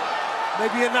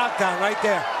 maybe a knockdown right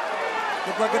there.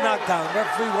 Looked like a knockdown.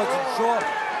 Referee wasn't sure,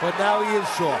 but now he is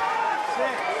sure.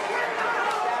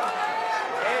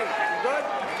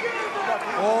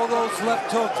 All those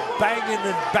left hooks banging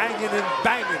and banging and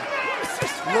banging.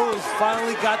 Lewis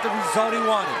finally got the result he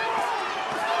wanted.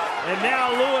 And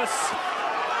now Lewis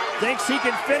thinks he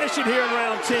can finish it here in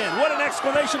round 10. What an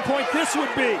exclamation point this would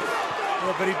be.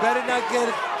 Yeah, but he better not get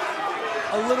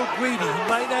a little greedy.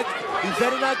 He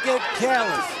better not get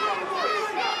careless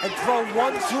and throw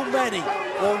one too many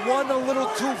or one a little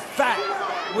too fat,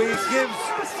 where he gives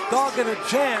Dargan a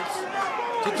chance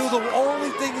to do the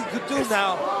only thing he could do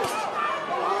now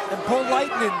and pull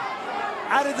lightning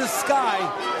out of the sky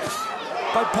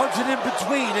by punching in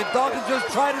between. And Dargan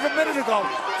just tried it a minute ago.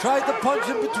 Tried to punch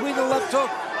in between the left hook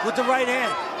with the right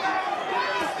hand.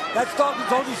 That's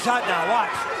Dargan's only shot now.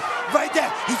 Watch. Right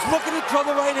there. He's looking to throw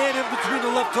the right hand in between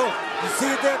the left hook. You see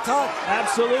it there, Todd?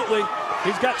 Absolutely.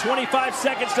 He's got 25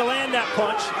 seconds to land that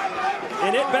punch,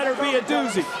 and it better be a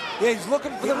doozy. Yeah, he's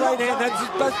looking for the right hand. That's his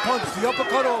best punch. The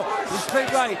uppercut or the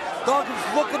straight right. Dargan's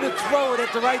looking to throw it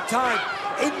at the right time.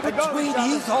 In between,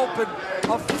 he's hoping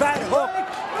a fat hook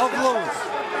of Lewis.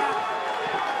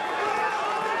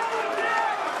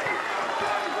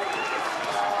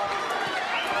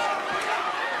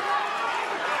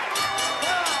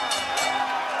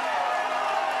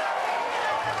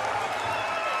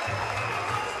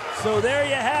 So there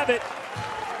you have it.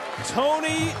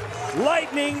 Tony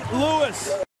Lightning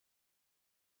Lewis.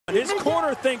 His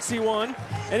corner thinks he won,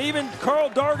 and even Karl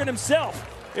Dargan himself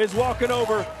is walking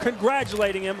over,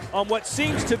 congratulating him on what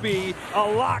seems to be a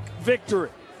lock victory.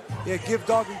 Yeah, give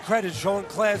Dargan credit, showing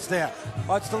class there.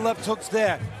 Watch the left hooks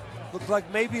there. Looked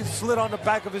like maybe it slid on the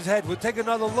back of his head. We'll take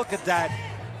another look at that.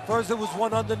 First, there was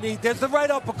one underneath. There's the right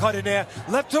uppercut in there.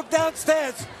 Left hook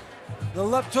downstairs. The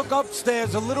left hook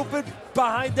upstairs, a little bit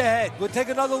behind the head. We'll take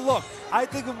another look. I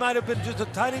think it might have been just a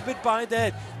tiny bit behind the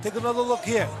head. Take another look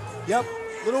here. Yep,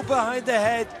 little behind the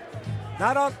head.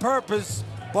 Not on purpose,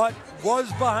 but was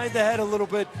behind the head a little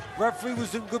bit. Referee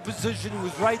was in good position. He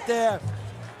was right there.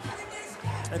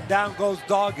 And down goes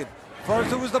Dargan.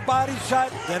 First it was the body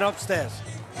shot, then upstairs.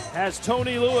 Has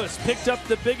Tony Lewis picked up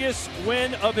the biggest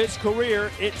win of his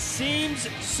career? It seems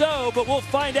so, but we'll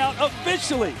find out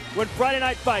officially when Friday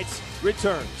Night Fights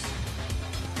returns.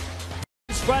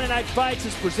 Friday Night Fights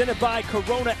is presented by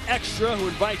Corona Extra, who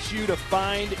invites you to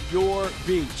find your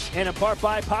beach. And in part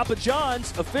by Papa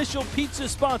John's, official pizza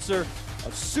sponsor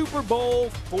of Super Bowl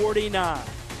 49.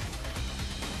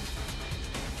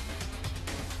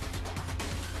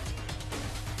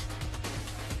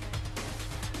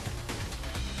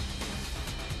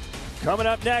 Coming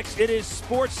up next, it is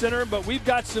Sports Center, but we've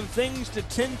got some things to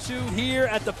tend to here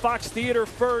at the Fox Theater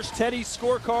first. Teddy's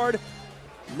scorecard,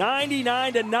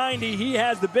 99-90. He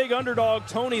has the big underdog,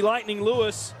 Tony Lightning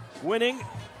Lewis, winning.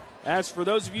 As for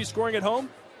those of you scoring at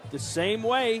home, the same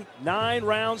way, 9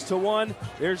 rounds to 1.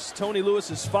 There's Tony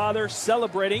Lewis's father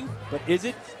celebrating, but is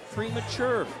it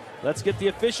premature? Let's get the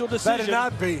official decision. Better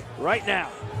not be. Right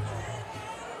now.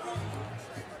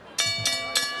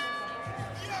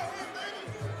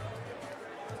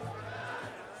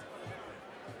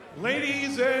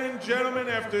 Ladies and gentlemen,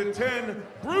 after 10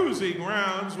 bruising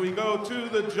rounds, we go to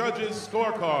the judges'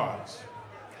 scorecards.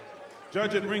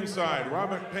 Judge at ringside,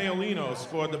 Robert Paolino,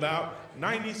 scored the bout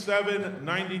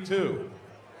 97-92.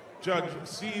 Judge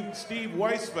Steve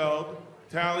Weisfeld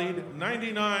tallied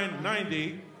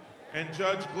 99-90, and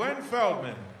Judge Glenn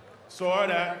Feldman saw it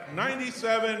at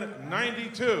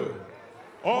 97-92.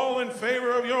 All in favor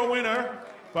of your winner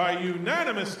by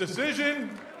unanimous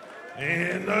decision.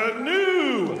 And the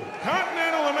new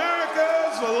Continental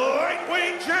America's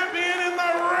lightweight champion in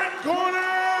the red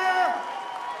corner,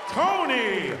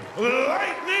 Tony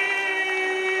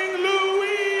Lightning Lewis.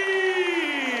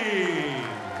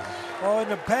 Oh, in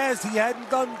the past, he hadn't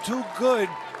done too good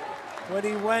when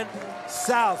he went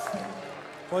south.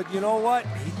 But you know what?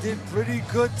 He did pretty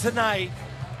good tonight,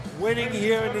 winning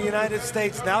here in the United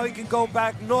States. Now he can go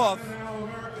back north,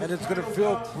 and it's going to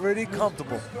feel pretty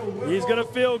comfortable. He's going to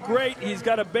feel great. He's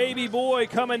got a baby boy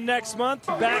coming next month.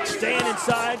 Back, staying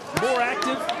inside, more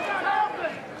active,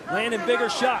 landing bigger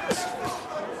shots.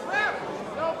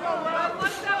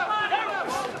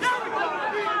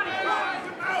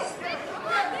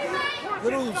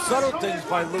 Little subtle things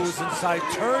by Lewis inside,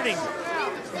 turning.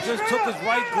 He just took his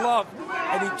right glove,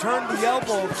 and he turned the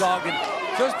elbow of Dargan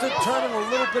just to turn him a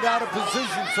little bit out of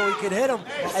position so he could hit him,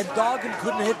 and Dargan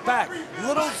couldn't hit back.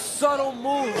 Little subtle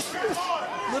moves,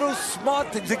 little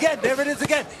smart things. Again, there it is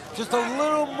again. Just a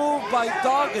little move by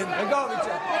Dargan.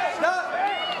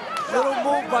 Little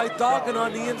move by Dargan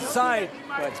on the inside,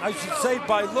 I should say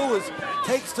by Lewis.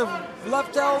 Takes the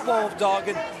left elbow of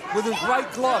Dargan with his right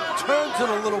glove, turns it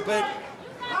a little bit,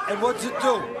 and what's it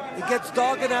do? It gets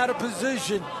Dargan out of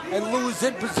position and Lewis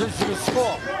in position to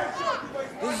score.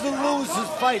 This is the Lewis's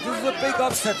fight. This is a big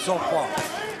upset so far.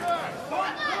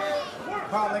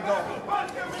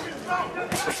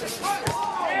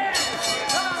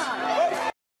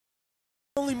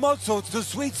 Only muscle, it's the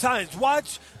sweet science.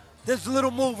 Watch this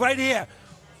little move right here.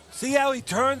 See how he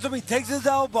turns him? He takes his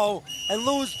elbow, and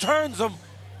Lewis turns him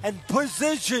and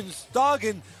positions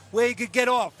Dargan where he could get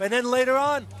off. And then later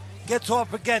on, gets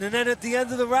off again. And then at the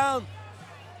end of the round,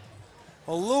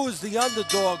 well, Lewis, the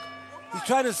underdog, he's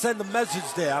trying to send a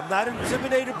message there. I'm not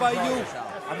intimidated by you.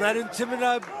 I'm not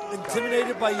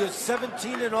intimidated by your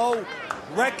 17-0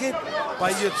 record,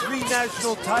 by your 3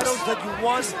 national titles that you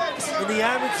won in the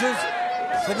amateurs.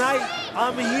 Tonight,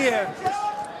 I'm here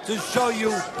to show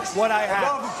you what I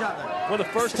have. For the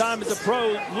first time as a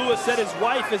pro, Lewis said his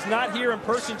wife is not here in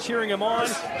person cheering him on.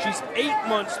 She's 8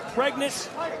 months pregnant.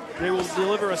 They will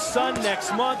deliver a son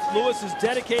next month. Lewis is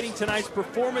dedicating tonight's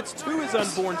performance to his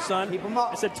unborn son.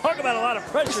 I said, talk about a lot of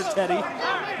pressure, Teddy.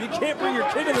 You can't bring your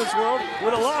kid in this world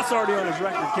with a loss already on his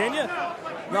record, can you?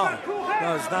 No,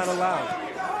 it's not allowed.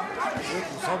 It's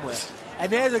written somewhere.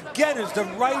 And there again is the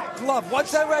right glove.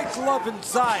 What's that right glove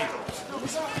inside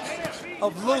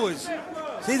of Lewis?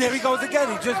 See, there he goes again.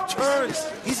 He just turns.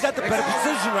 He's got the better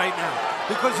position right now.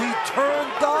 because he turned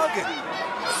Dargan.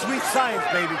 Sweet science,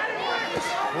 baby.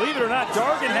 Believe it or not,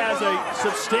 Dargan has a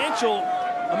substantial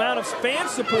amount of fan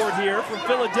support here from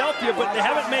Philadelphia, but they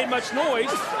haven't made much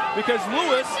noise because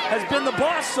Lewis has been the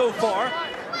boss so far.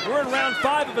 We're in round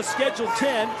 5 of a scheduled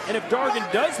 10, and if Dargan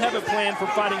does have a plan for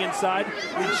fighting inside,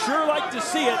 we'd sure like to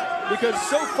see it because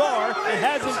so far it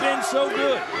hasn't been so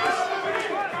good.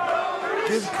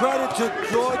 Give credit to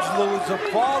George Lewis, the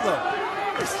father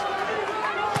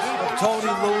of Tony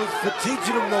Lewis, for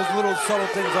teaching him those little subtle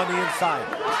things on the inside.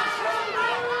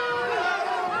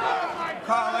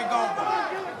 Carl, let go.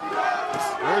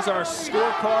 Here's our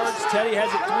scorecards. Teddy has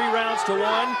it 3 rounds to 1.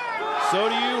 So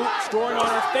do you, scoring on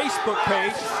our Facebook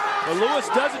page. But Lewis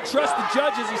doesn't trust the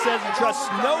judges. He says he trusts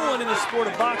no one in the sport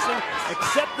of boxing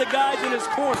except the guys in his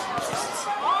corner.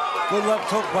 Good left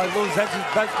hook by Lewis. That's his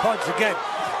best punch again.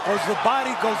 Goes the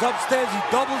body, goes upstairs, he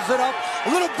doubles it up. A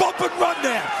little bump and run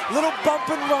there. Little bump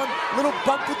and run. Little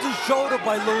bump with the shoulder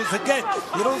by Lewis. Again,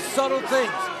 little subtle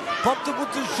things. Bumped it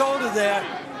with the shoulder there.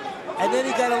 And then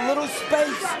he got a little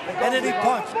space, and then he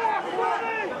punched.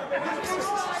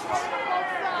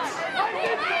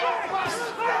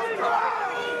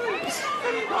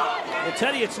 Well,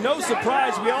 Teddy, it's no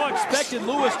surprise. We all expected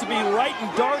Lewis to be right in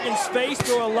Dargan's face,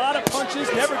 throw a lot of punches,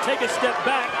 never take a step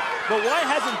back. But why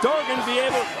hasn't Dargan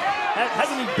been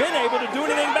able to do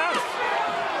anything about it?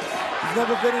 He's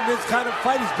never been in this kind of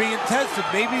fight. He's being tested.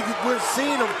 Maybe we're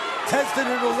seeing him tested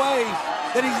in a way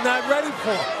that he's not ready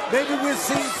for. Maybe we're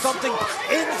seeing something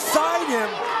inside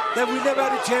him that we never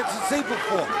had a chance to see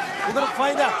before. We're going to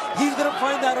find out. He's going to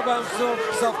find out about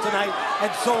himself tonight,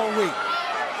 and so are we.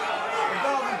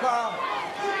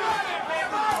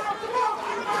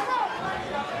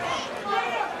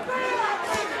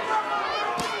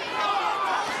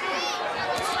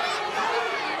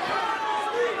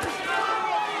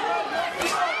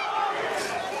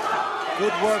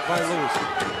 Good work by Lewis.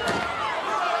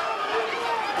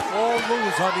 All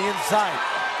Lewis on the inside.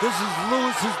 This is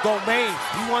Lewis's domain.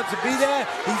 He wants to be there.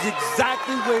 He's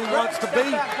exactly where he wants to be.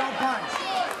 Don't punch.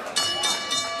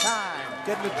 Time.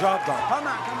 Getting the job done. Come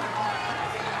on.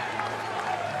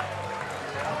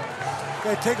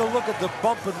 Okay, take a look at the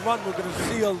bump and run. We're going to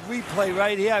see a replay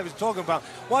right here I was talking about.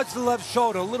 Watch the left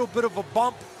shoulder. A little bit of a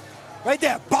bump. Right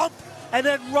there. Bump. And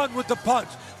then run with the punch.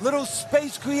 Little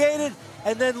space created.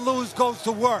 And then Lewis goes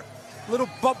to work. Little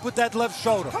bump with that left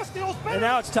shoulder. And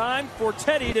now it's time for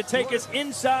Teddy to take us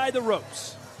inside the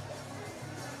ropes.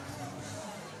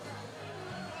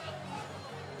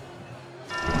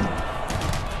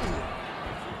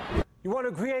 You want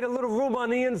to create a little room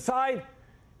on the inside?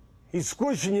 He's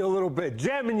squishing you a little bit,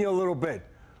 jamming you a little bit.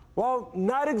 Well,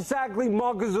 not exactly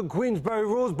Marcus of Queensberry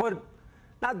rules, but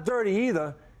not dirty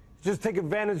either. Just take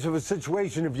advantage of a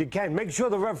situation if you can. Make sure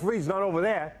the referee's not over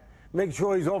there. Make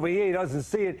sure he's over here. He doesn't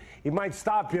see it. He might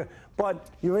stop you. But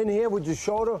you're in here with your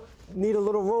shoulder. Need a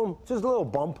little room. Just a little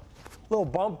bump. Little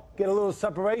bump. Get a little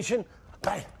separation.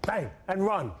 Bang, bang, and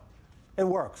run. It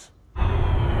works.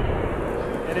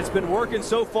 And it's been working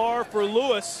so far for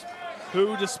Lewis,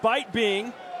 who, despite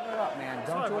being a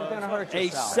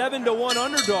 7-1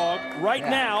 underdog, right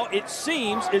now, it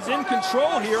seems, is in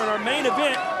control here in our main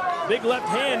event. Big left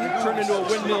hand turned into a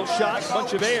windmill shot.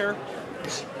 Bunch of air.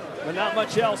 But not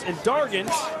much else. And Dargan,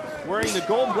 wearing the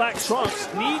gold and black trunks,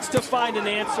 needs to find an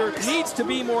answer, needs to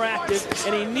be more active,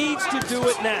 and he needs to do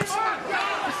it now.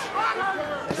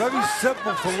 Very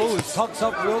simple for Lewis. Tucks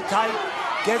up real tight,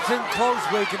 gets in close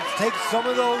where he can take some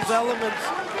of those elements,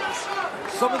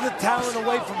 some of the talent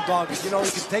away from Dargan. You know, he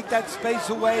can take that space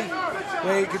away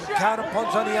where he can counter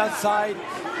punch on the outside.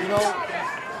 You know,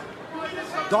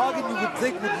 Dargan, you would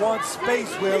think, would want space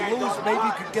where Lewis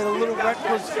maybe could get a little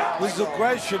reckless with his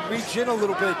aggression, reach in a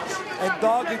little bit, and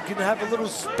Dargan can have a little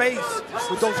space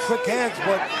with those quick hands.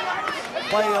 But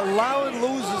by allowing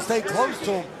Lewis to stay close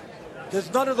to him, there's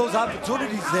none of those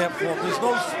opportunities there for him. There's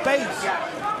no space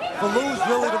for Lewis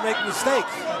really to make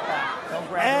mistakes.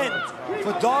 And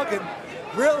for Dargan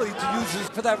really to use his,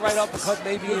 for that right uppercut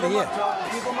maybe in here.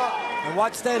 And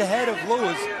watch that head of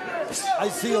Lewis. I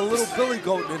see a little billy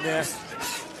goat in there.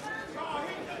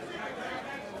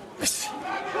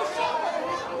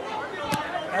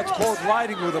 That's called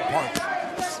riding with a punch.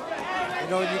 You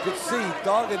know, and you can see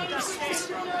Dargan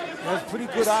has pretty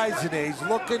good eyes in there. He's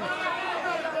looking,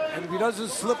 and if he doesn't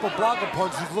slip or block a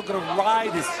punch, he's looking to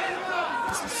ride it.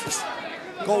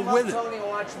 Go with it.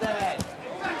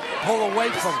 Pull away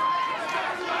from it.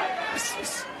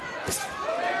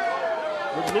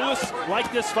 Would Lewis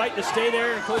like this fight to stay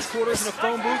there in close quarters in a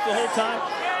phone booth the whole time?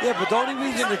 Yeah, but the only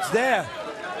reason it's there,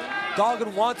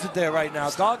 Dargan wants it there right now.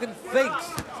 Dargan thinks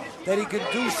that he can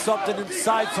do something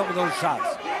inside some of those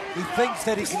shots. He thinks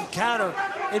that he can counter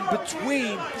in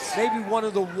between maybe one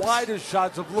of the wider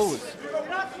shots of Lewis.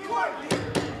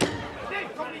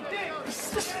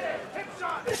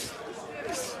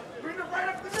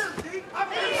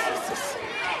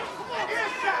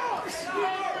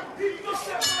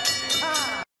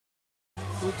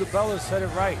 Lou DiBella said it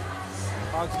right.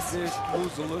 Boxing did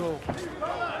lose a little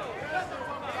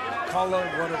color,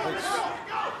 one of its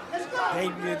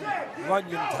Damien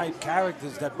Runyon type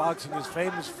characters that boxing is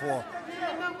famous for.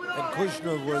 And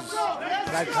Kushner was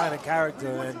that kind of character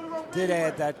and did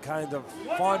add that kind of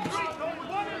fun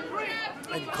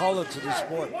and color to the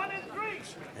sport.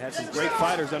 Had some great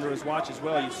fighters under his watch as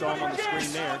well. You saw him on the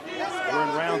screen there. We're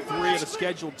in round 3 of the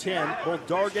scheduled 10. Both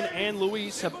Dargan and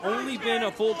Luis have only been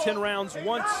a full 10 rounds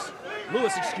once.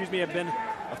 Lewis, excuse me, have been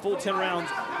a full 10 rounds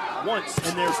once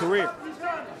in their career.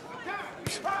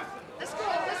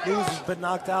 Lewis has been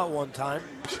knocked out one time.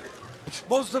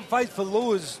 Most of the fights for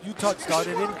Lewis, you touched on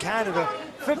it, in Canada.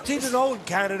 15-0 in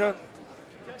Canada.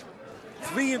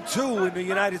 3-2 in the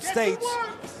United States,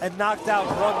 and knocked out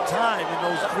one time in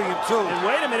those 3-2. And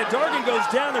wait a minute, Dargan goes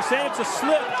down. They're saying it's a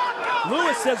slip.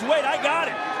 Lewis says, wait, I got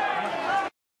it.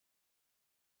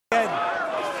 Again,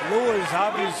 Lewis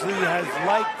obviously has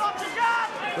liked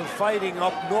the fighting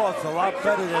up north a lot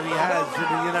better than he has in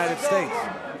the United States.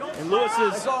 And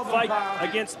Lewis's fight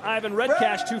against Ivan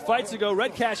Redcash 2 fights ago,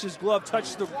 Redcash's glove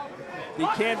touched the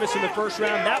canvas in the first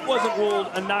round. That wasn't ruled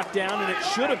a knockdown, and it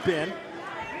should have been.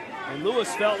 And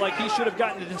Lewis felt like he should have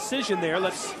gotten a decision there.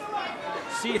 Let's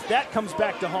see if that comes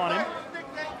back to haunt him.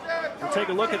 We'll take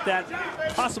a look at that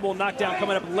possible knockdown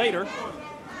coming up later.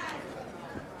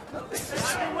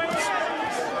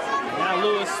 Now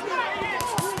Lewis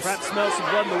perhaps smells some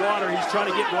blood in the water. He's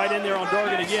trying to get right in there on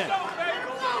Dargan again.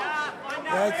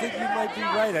 Yeah, I think you might be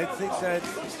right. I think that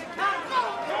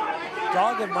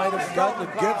Dargan might have gotten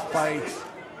a gift by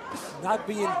not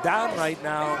being down right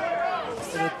now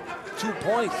in 2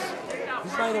 points. He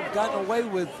might have gotten away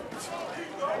with,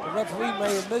 the referee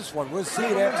may have missed one. We'll see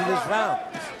it after this round.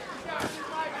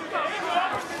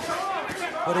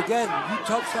 But again, you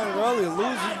touched on it earlier,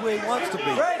 Lewis is where he wants to be.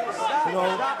 You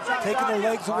know, taking the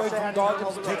legs away from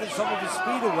Dargan, taking some of his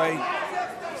speed away,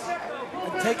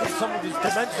 and taking some of his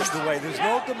dimensions away. There's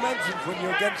no dimensions when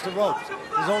you're against the ropes.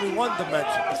 There's only one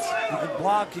dimension. You can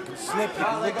block, you can slip, you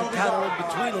can look to counter in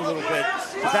between a little bit.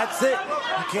 But that's it.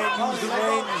 You can't use the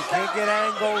ring, you can't get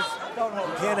angles,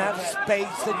 you can't have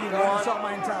space that you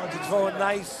want to throw a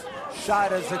nice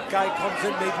shot as the guy comes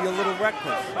in maybe a little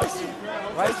reckless.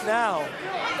 Right now,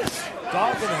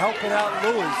 Dargan helping out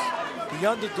Lewis, the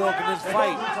underdog in this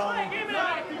fight,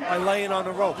 by laying on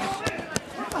the ropes.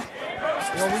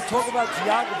 You know, we talk about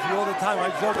geography all the time. I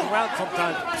joke around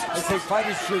sometimes. I say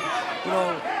fighters should, you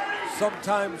know,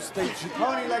 sometimes they should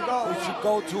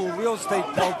go to a real estate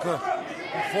broker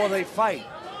before they fight,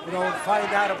 you know, and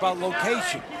find out about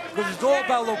location. Because it's all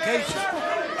about location.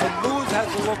 And Lewis has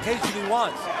the location he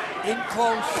wants. In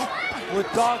close with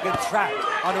Dargan trapped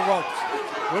on the ropes.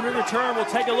 When we return, we'll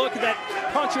take a look at that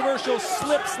controversial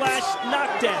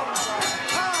slip/knockdown.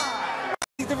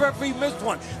 The referee missed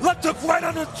one. Left hook right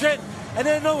on the chin. And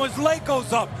then his leg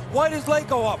goes up. Why does his leg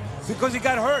go up? Because he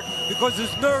got hurt. Because his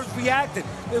nerves reacted.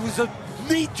 It was a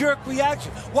knee-jerk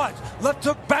reaction. Watch. Left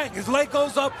hook, bang. His leg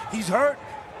goes up. He's hurt.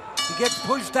 He gets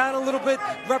pushed down a little bit.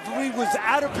 Referee was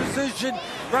out of position.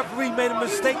 Referee made a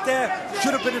mistake there.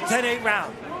 Should have been a 10-8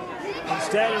 round.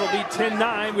 Instead, it'll be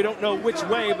 10-9. We don't know which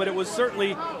way, but it was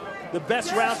certainly the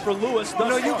best round for Lewis. You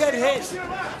know, you get hit.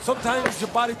 Sometimes your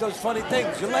body does funny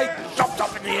things. Your leg jumped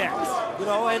up in the air, you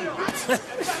know, and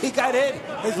he got hit.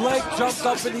 His leg jumped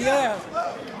up in the air.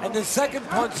 And the second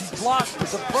punch he blocked, but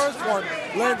the first one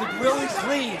landed really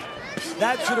clean.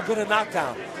 That should have been a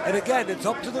knockdown. And again, it's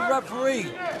up to the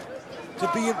referee to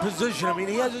be in position. I mean,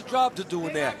 he has a job to do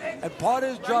in there. And part of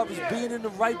his job is being in the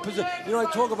right position. You know,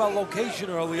 I talked about location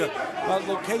earlier, about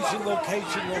location.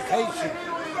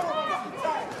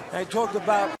 And I talked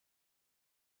about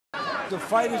the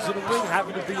fighters in the ring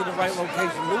having to be in the right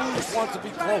location. Lewis wants to be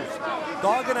close.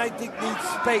 Dargan, I think, needs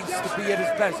space to be at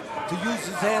his best, to use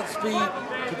his hand speed,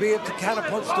 to be able to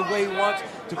counterpunch the way he wants,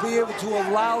 to be able to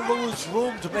allow Lewis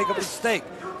room to make a mistake.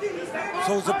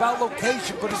 So it's about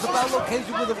location, but it's about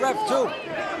location with the ref too.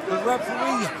 The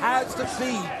referee has to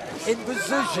be in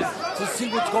position to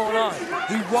see what's going on.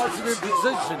 He wasn't in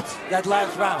position that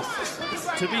last round.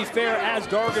 To be fair, as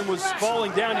Dargan was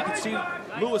falling down, you could see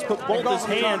Lewis put both his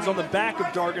hands on the back of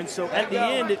Dargan, so at the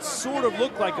end it sort of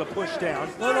looked like a push down.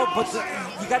 No, but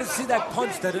you got to see that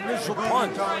punch, that initial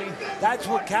punch. That's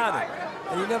what counted,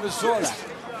 and you never saw that.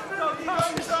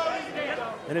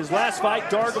 In his last fight,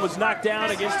 Dargan was knocked down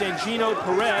against Angino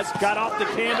Perez, got off the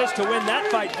canvas to win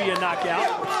that fight via knockout.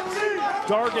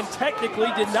 Dargan technically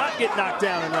did not get knocked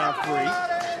down in round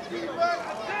 3,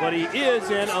 but he is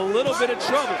in a little bit of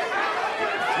trouble.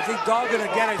 I think Dargan,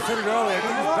 again, I said it earlier, I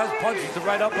think his best punch is the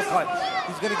right uppercut.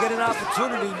 He's going to get an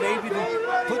opportunity maybe to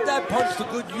put that punch to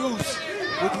good use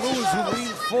with Lewis, who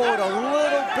leans forward a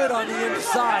little bit on the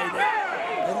inside.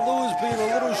 And Lewis being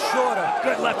a little shorter.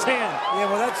 Good left hand. Yeah,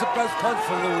 well, that's the best punch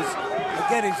for Lewis.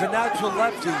 Again, he's a natural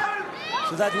lefty,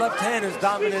 so that left hand is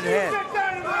dominant hand.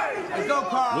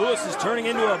 Lewis is turning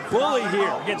into a bully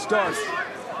here against Dargan.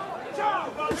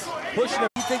 Pushing him,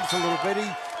 he thinks a little bit, he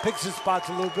picks his spots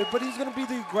a little bit, but he's going to be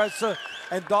the aggressor,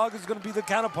 and Dargan's going to be the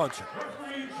counterpuncher.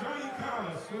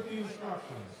 With the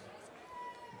instructions.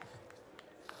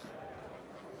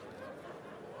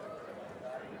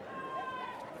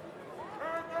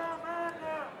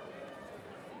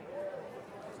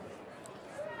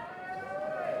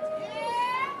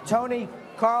 Tony,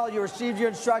 Karl, you received your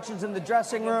instructions in the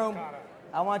dressing room.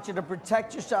 I want you to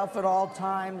protect yourself at all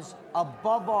times.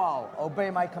 Above all, obey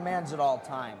my commands at all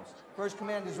times. First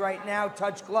command is right now,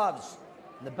 touch gloves.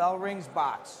 And the bell rings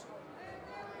box.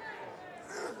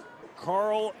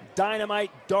 Karl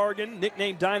Dynamite Dargan,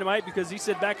 nicknamed Dynamite because he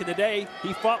said back in the day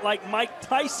he fought like Mike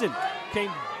Tyson.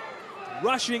 Came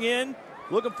rushing in,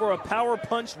 looking for a power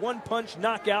punch, one-punch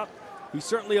knockout. He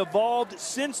certainly evolved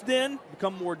since then,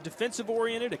 become more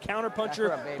defensive-oriented, a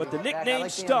counterpuncher, but the nickname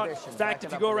stuck. In fact,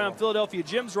 if you go around Philadelphia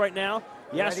gyms right now,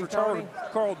 you ask for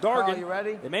Karl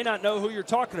Dargan, they may not know who you're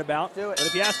talking about, but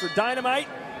if you ask for Dynamite,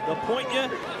 they'll point you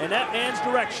in that man's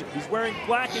direction. He's wearing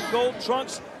black and gold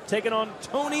trunks, taking on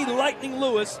Tony Lightning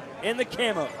Lewis in the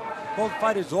camo. Both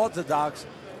fighters orthodox,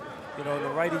 you know, in the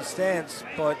righty stance,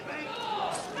 but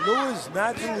Lewis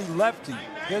naturally lefty.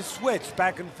 He'll switch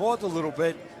back and forth a little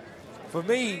bit. For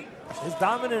me, his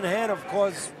dominant hand, of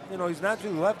course, you know, he's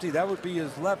naturally lefty. That would be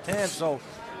his left hand. So,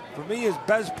 for me, his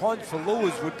best punch for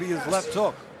Lewis would be his left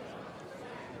hook.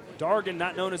 Dargan,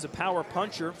 not known as a power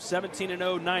puncher,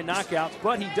 17-0, 9 knockouts,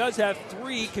 but he does have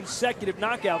 3 consecutive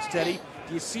knockouts, Teddy.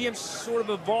 Do you see him sort of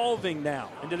evolving now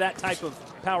into that type of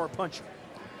power puncher?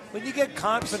 When you get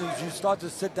confidence, you start to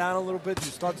sit down a little bit.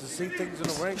 You start to see things in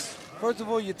the ring. First of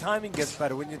all, your timing gets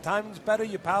better. When your timing's better,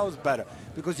 your power's better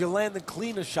because you're landing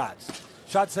cleaner shots.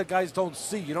 Shots that guys don't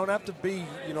see. You don't have to be,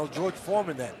 you know, George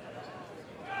Foreman then.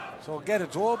 So again,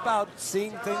 it's all about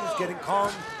seeing things, getting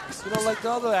calm. You know, like the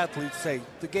other athletes say,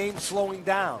 the game's slowing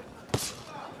down.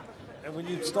 And when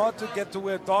you start to get to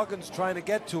where Dargan's trying to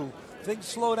get to, things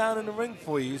slow down in the ring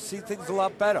for you. You see things a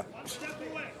lot better.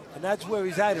 And that's where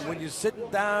he's at. And when you're sitting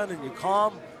down and you're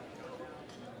calm,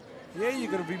 yeah,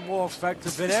 you're going to be more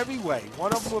effective in every way.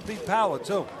 One of them would be power,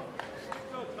 too.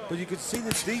 But you can see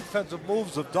the defensive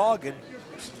moves of Dargan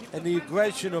and the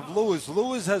aggression of Lewis.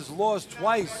 Lewis has lost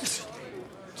twice,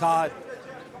 Todd,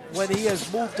 when he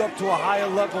has moved up to a higher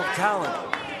level of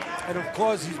talent. And, of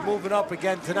course, he's moving up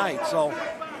again tonight. So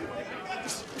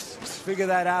figure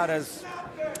that out as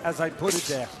I put it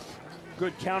there.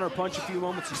 Good counter punch a few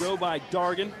moments ago by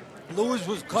Dargan. Lewis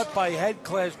was cut by head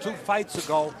clash 2 fights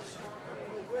ago.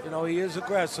 You know, he is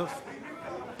aggressive.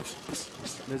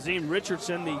 Nazim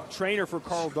Richardson, the trainer for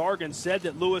Karl Dargan, said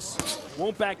that Lewis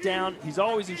won't back down. He's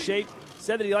always in shape.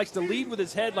 Said that he likes to lead with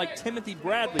his head like Timothy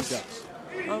Bradley does.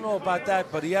 I don't know about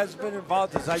that, but he has been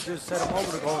involved, as I just said a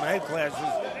moment ago, in head clashes.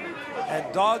 And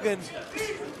Dargan,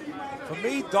 for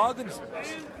me, Dargan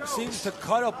seems to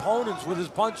cut opponents with his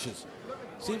punches.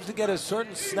 Seems to get a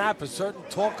certain snap, a certain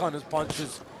torque on his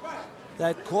punches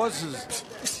that causes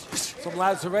some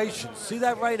lacerations. See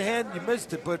that right hand? You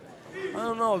missed it, but I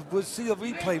don't know. We'll see a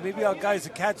replay. Maybe our guys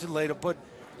will catch it later. But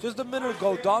just a minute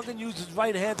ago, Dargan used his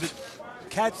right hand to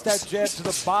catch that jab to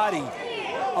the body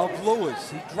of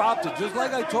Lewis. He dropped it, just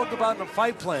like I talked about in the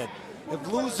fight plan.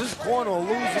 If Lewis's corner or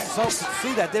Lewis himself could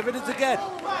see that, there it is again.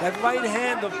 That right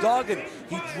hand of Dargan,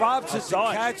 he drops it to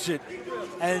catch it.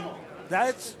 And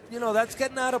that's, you know, that's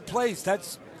getting out of place.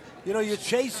 That's, you know, you're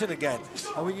chasing again.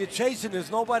 And when you're chasing,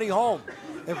 there's nobody home.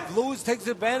 If Lewis takes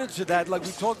advantage of that, like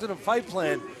we talked in the fight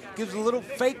plan, gives a little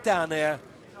fake down there,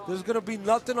 there's going to be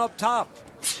nothing up top.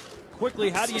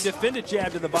 Quickly, how do you defend a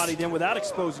jab to the body then without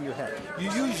exposing your head?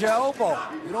 You use your elbow.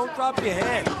 You don't drop your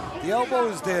hand. The elbow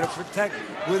is there to protect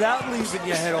without leaving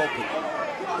your head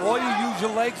open. Or you use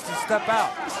your legs to step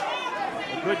out.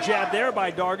 A good jab there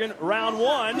by Dargan. Round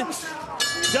 1,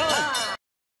 done.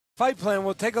 Fight plan,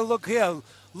 we'll take a look here.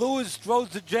 Lewis throws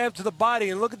the jab to the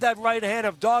body, and look at that right hand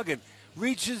of Dargan.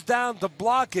 Reaches down to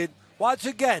block it. Watch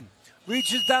again.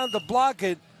 Reaches down to block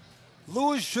it.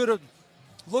 Lewis should have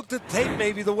looked at tape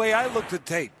maybe the way I looked at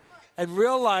tape and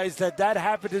realize that that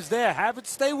habit is there. Have it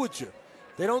stay with you.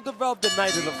 They don't develop the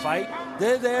night of the fight.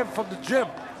 They're there from the gym.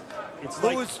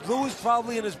 Lewis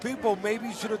probably and his people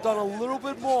maybe should have done a little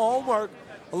bit more homework,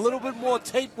 a little bit more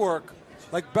tape work,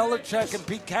 like Belichick and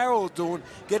Pete Carroll are doing,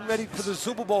 getting ready for the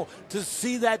Super Bowl, to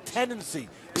see that tendency.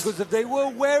 Because if they were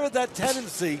aware of that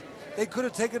tendency, they could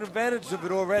have taken advantage of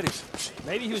it already.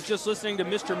 Maybe he was just listening to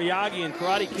Mr. Miyagi and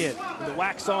Karate Kid, the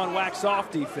wax-on, wax-off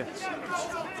defense.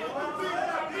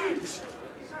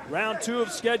 Round 2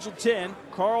 of Schedule 10,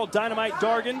 Karl Dynamite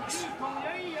Dargan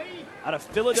out of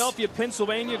Philadelphia,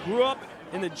 Pennsylvania. Grew up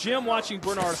in the gym watching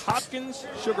Bernard Hopkins,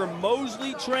 Sugar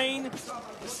Mosley train.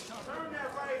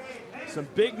 Some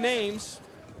big names.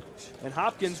 And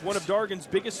Hopkins, one of Dargan's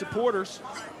biggest supporters.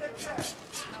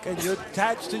 And you're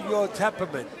attached to your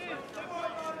temperament.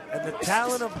 And the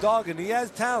talent of Dargan, he has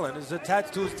talent, is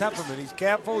attached to his temperament. He's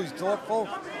careful, he's thoughtful.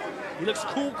 He looks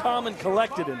cool, calm, and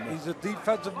collected in this. He's a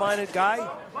defensive-minded guy.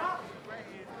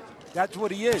 That's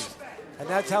what he is. And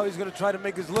that's how he's going to try to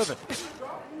make his living.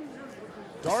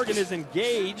 Dargan is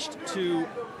engaged to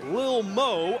Lil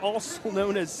Mo, also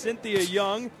known as Cynthia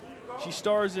Young. She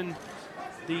stars in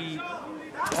the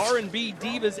R&B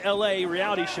Divas LA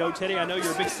reality show. Teddy, I know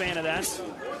you're a big fan of that.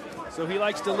 So he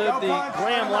likes to live the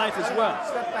glam life as well.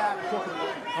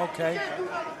 Okay.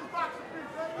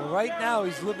 Well, right now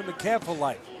he's living a careful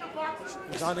life.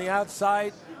 He's on the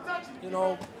outside, you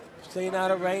know, staying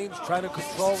out of range, trying to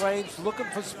control range, looking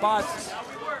for spots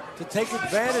to take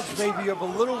advantage maybe of a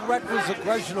little reckless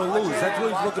aggression or lose. That's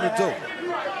what he's looking to do.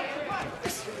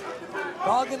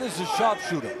 Dargan is a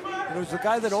sharpshooter. You know, he's a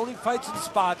guy that only fights in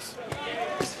spots.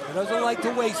 He doesn't like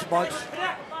to waste much.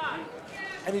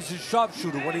 And he's a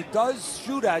sharpshooter. When he does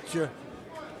shoot at you,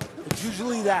 it's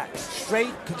usually that.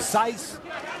 Straight, concise,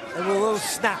 and with a little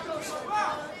snap.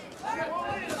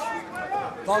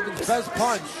 Dargan's best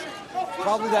punch,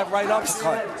 probably that right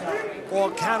uppercut,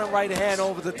 or counter right hand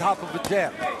over the top of a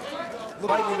jab.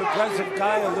 Like an aggressive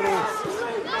guy, a little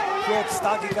short,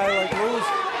 stocky guy like Lewis,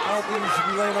 I don't think he should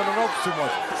be laying on the ropes too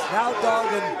much. Now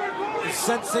Dargan is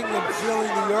sensing and feeling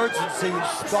the urgency and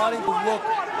starting to look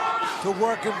to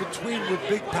work in between with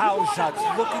big power shots,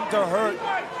 looking to hurt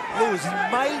Lewis. He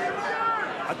might,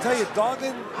 I'll tell you,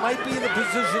 Dargan might be in a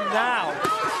position now,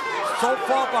 so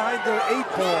far behind the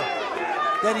 8 ball,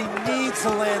 that he needs to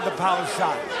land the power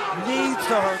shot, needs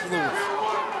to hurt Lewis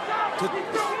to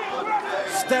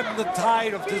stem the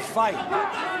tide of this fight.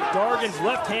 Dargan's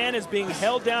left hand is being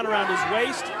held down around his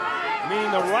waist, meaning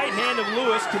the right hand of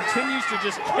Lewis continues to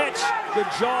just catch the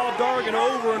jaw of Dargan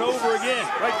over and over again,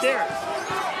 right there.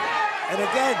 And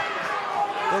again,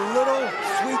 the little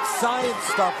sweet science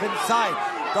stuff inside.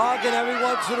 Dargan every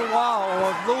once in a while,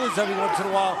 or Lewis every once in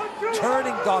a while,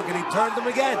 turning Dargan. He turned him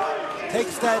again.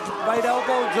 Takes that right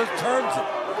elbow and just turns it.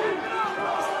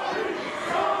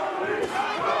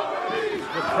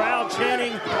 The crowd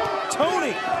chanting,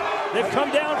 Tony! They've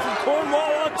come down from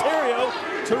Cornwall, Ontario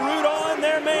to root on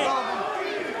their man.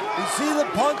 You see the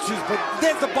punches, but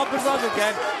there's the bump and run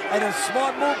again. And a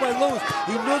smart move by Lewis.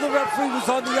 He knew the referee was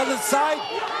on the other side.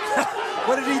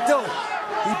 What did he do?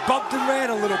 He bumped and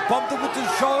ran a little, bumped him with his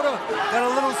shoulder, got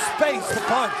a little space to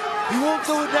punch. He won't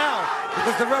do it now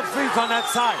because the referee's on that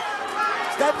side.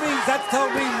 That means, that's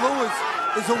telling me Lewis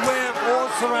is aware of all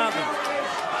surroundings.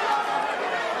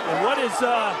 And what is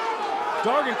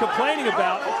Dargan complaining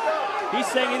about? He's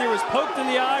saying either was poked in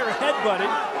the eye or headbutted.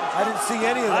 I didn't see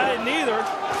any of that. I didn't either,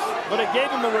 but it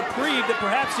gave him a reprieve that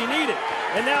perhaps he needed.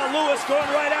 And now Lewis going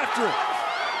right after him.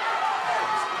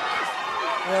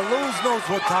 Yeah, Lewis knows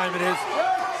what time it is.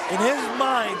 In his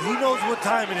mind, he knows what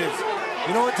time it is.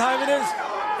 You know what time it is?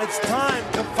 It's time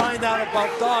to find out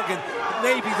about Dargan.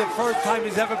 Maybe the first time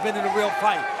he's ever been in a real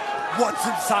fight. What's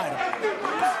inside him?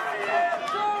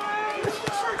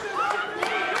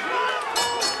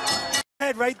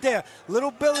 Head right there.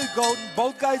 Little Billy Golden,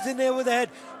 both guys in there with the head.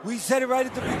 We said it right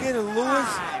at the beginning. Lewis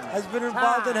has been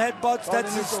involved in headbutts.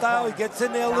 That's his style. He gets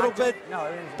in there a little bit,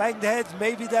 banged heads.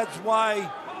 Maybe that's why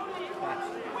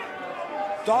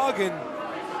Dargan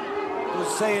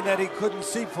was saying that he couldn't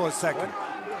see for a second.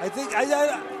 I think,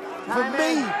 for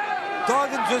me,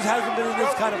 Dargan just hasn't been in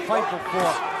this kind of fight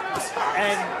before.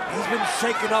 And he's been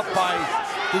shaken up by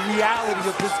the reality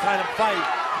of this kind of fight.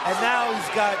 And now he's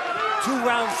got 2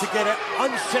 rounds to get it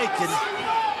unshaken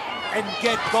and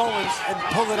get going and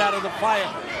pull it out of the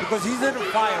fire, because he's in the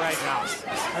fire right now.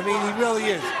 I mean, he really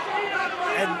is.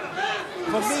 And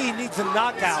for me, he needs a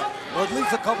knockout, or at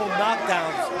least a couple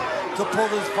knockdowns to pull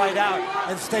this fight out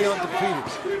and stay undefeated.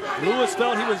 Lewis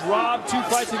felt he was robbed 2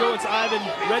 fights ago against Ivan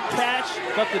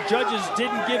Redcash, but the judges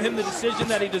didn't give him the decision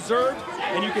that he deserved.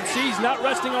 And you can see he's not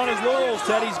resting on his laurels,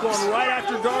 Ted. He's going right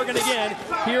after Dargan again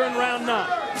here in round 9.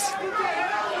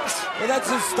 Well, that's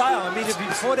his style. I mean, if he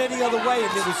fought any other way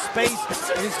and there was space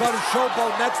and he started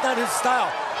showboating, that's not his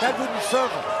style. That wouldn't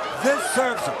serve him. This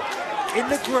serves him. In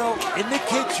the grill, in the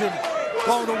kitchen,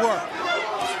 going to work.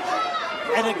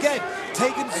 And again,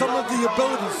 taking some of the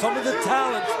abilities, some of the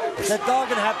talents that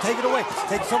Dargan have, take it away.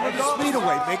 Take some of the speed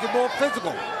away, make it more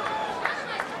physical.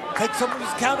 Take some of his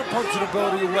counterpunching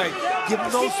ability away. Give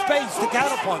him no space to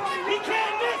counterpunch.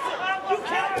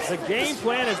 The game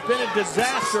plan has been a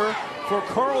disaster for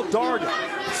Karl Dargan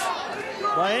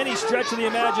by any stretch of the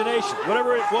imagination.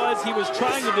 Whatever it was he was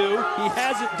trying to do, he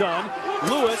hasn't done.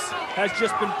 Lewis has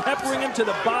just been peppering him to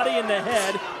the body and the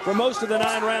head for most of the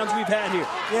 9 rounds we've had here.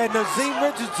 Yeah, Nazim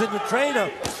Richardson, the trainer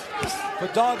for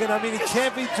Dargan, I mean, he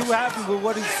can't be too happy with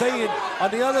what he's saying.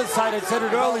 On the other side, I said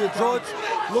it earlier, George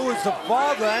Lewis, the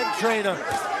father and trainer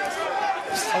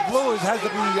of Lewis, has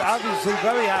to be obviously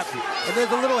very happy. And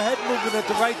there's a little head movement at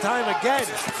the right time again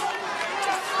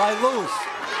by Lewis.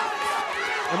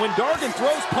 And when Dargan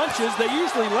throws punches, they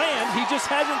usually land. He just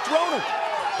hasn't thrown them.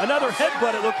 Another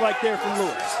headbutt, it looked like there from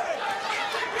Lewis.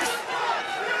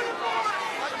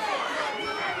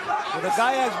 When a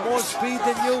guy has more speed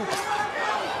than you,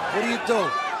 what do?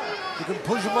 You can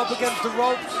push him up against the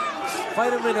ropes,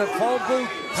 fight him in a phone booth,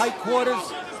 tight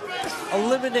quarters,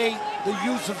 eliminate the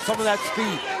use of some of that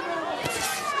speed.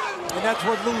 And that's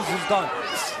what Lewis has done.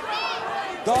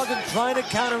 Dargan trying to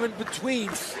counter in between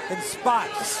in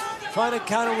spots, trying to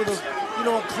counter with a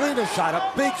cleaner shot, a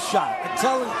big shot, a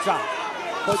telling shot.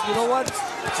 But you know what?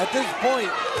 At this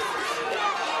point,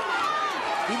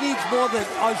 he needs more than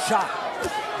a shot.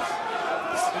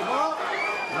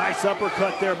 Nice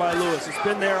uppercut there by Lewis. It's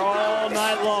been there all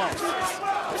night long.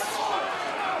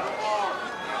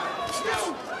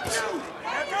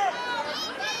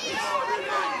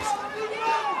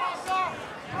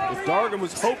 If Dargan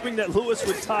was hoping that Lewis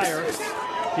would tire,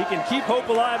 he can keep hope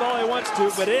alive all he wants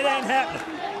to, but it ain't happening.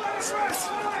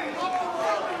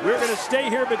 We're going to stay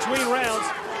here between rounds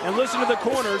and listen to the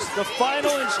corners, the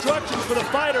final instructions for the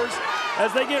fighters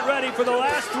as they get ready for the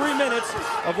last 3 minutes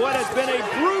of what has been a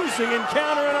bruising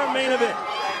encounter in our main event.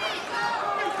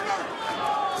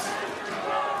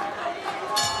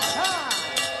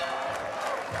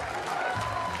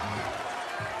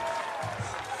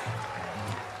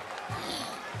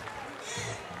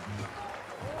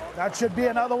 That should be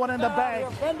another one in the bag.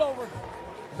 Bend over.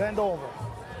 Bend over.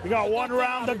 We got 1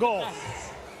 round to go.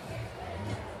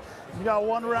 We got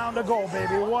 1 round to go,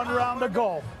 baby. 1 round to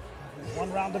go.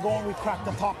 1 round to go and we crack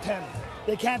the top 10.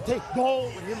 They can't take,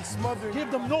 no, give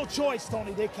them no choice,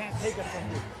 Tony. They can't take it from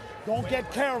you. Don't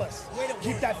get careless.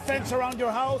 Keep that fence around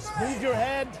your house. Move your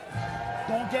head.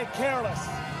 Don't get careless.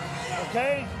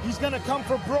 Okay? He's going to come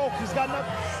for broke. He's got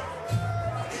nothing.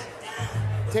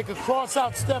 Take a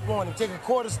cross-out step on him. Take a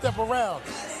quarter step around.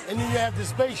 And then you have the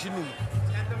space you need.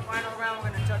 At the final round, we're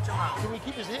going to touch him out. Can we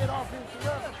keep his head off him?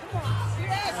 Come on.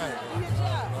 Yes. Do your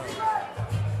job.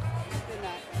 Good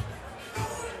night.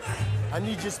 I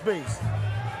need your space.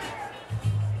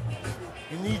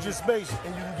 You need your space,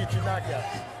 and you can get your knockout.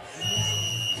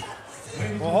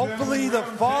 Well, hopefully the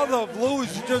father of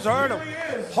Lewis, you just heard him,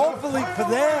 hopefully for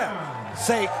their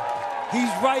sake,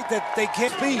 he's right that they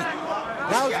can't beat.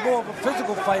 Now it's more of a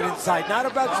physical fight inside, not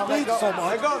about speed so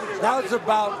much. Now it's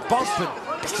about bumping.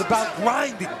 It's about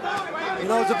grinding. You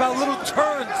know, it's about little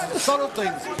turns and subtle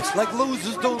things like Lewis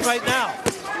is doing right now.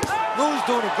 Lewis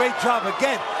doing a great job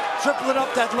again, tripling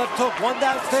up that left hook. 1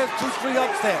 downstairs, 2, 3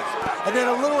 upstairs. And then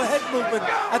a little head movement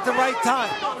at the right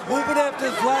time. Moving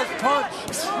after his last punch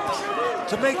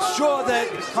to make sure that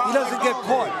he doesn't get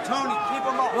caught. Tony, keep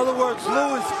him up. In other words,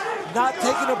 Lewis not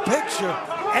taking a picture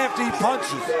after he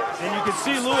punches. And you can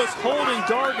see Lewis holding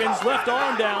Dargan's left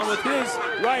arm down with his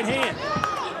right hand.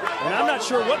 And I'm not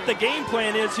sure what the game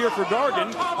plan is here for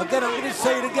Dargan. Again, I'm going to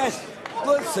say it again.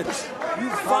 Listen, you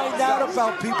find out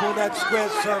about people in that square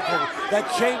circle, that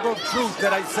chamber of truth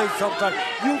that I say sometimes.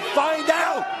 You find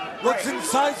out what's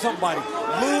inside somebody.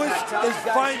 Lewis is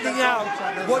finding out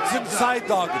what's inside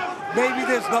Dargan. Maybe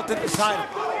there's nothing inside him.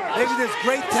 Maybe there's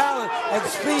great talent and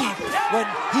speed when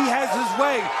he has his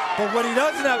way. But when he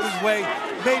doesn't have his way,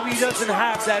 maybe he doesn't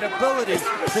have that ability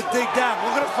to dig down.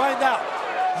 We're going to find out.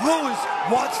 Lewis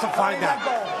wants to find out.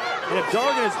 And if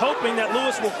Dargan is hoping that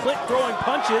Lewis will quit throwing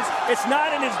punches, it's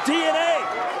not in his DNA.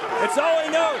 It's all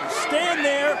he knows. Stand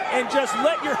there and just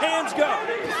let your hands go.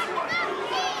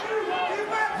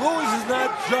 Lewis is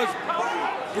not just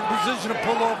in position to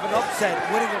pull off an upset,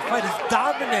 winning a fight. He's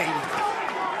dominating.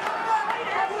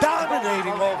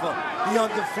 Dominating over the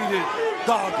undefeated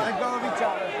Dargan. Let go of each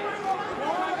other.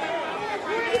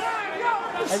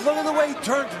 And look at the way he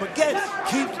turns him. Again,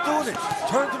 keeps doing it.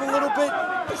 Turns him a little bit,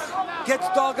 gets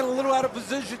Dargan a little out of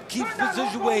position, keeps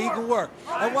position where he can work.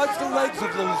 And watch the legs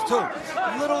of Lewis, too.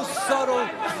 Little subtle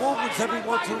movements every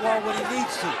once in a while when he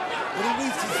needs to. When he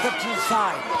needs to step to the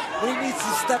side. When he needs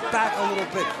to step back a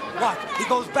little bit. Watch, he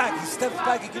goes back, he steps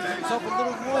back, he gives himself a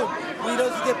little room where he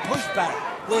doesn't get pushed back.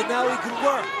 Where now he can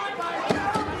work.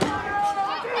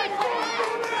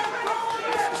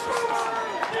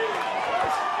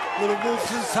 Little move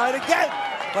to the side again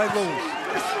by Lewis.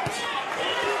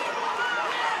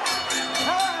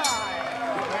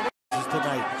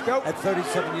 Tonight, at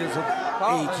 37 years of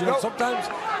age. You know, sometimes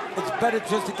it's better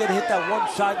just to get hit that one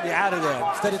shot and you're out of there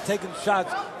instead of taking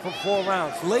shots for 4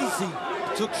 rounds. Lacey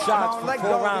took shots for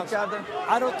 4 rounds.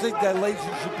 I don't think that Lacey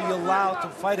should be allowed to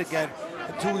fight again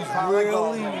until he's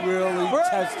really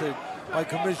tested by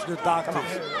commissioner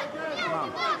doctors.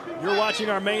 You're watching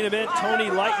our main event. Tony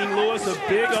Lightning Lewis, a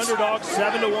big underdog,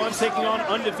 7-1, taking on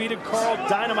undefeated Karl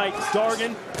Dynamite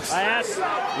Dargan. I asked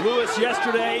Lewis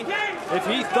yesterday if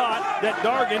he thought that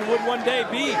Dargan would one day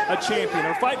be a champion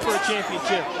or fight for a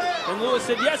championship. And Lewis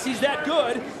said, yes, he's that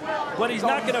good, but he's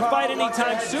not going to fight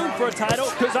anytime soon for a title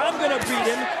because I'm going to beat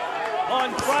him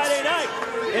on Friday night.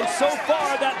 And so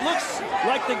far, that looks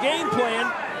like the game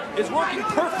plan is working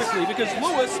perfectly because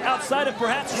Lewis, outside of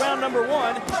perhaps round number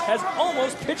 1, has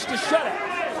almost pitched a shutout.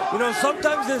 You know,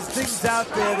 sometimes there's things out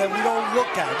there that we don't look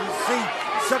at. We see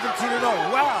 17-0.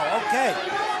 Wow, okay.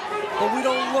 But we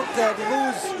don't look at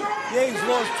Lewis. Yeah, he's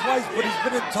lost twice, but he's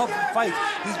been in tough fights.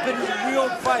 He's been in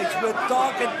real fights where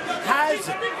Dargan has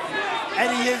it.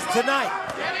 And he is tonight.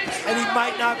 And he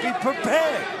might not be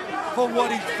prepared for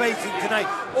what he's facing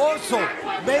tonight. Also,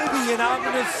 maybe an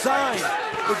ominous sign.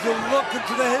 If you look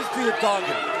into the history of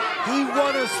Dargan, he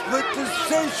won a split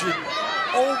decision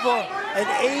over an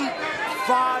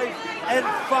 8-5-5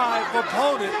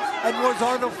 opponent and was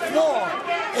on the floor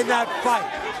in that fight.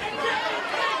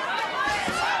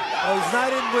 Well, he's not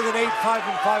in with an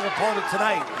 8-5-5 opponent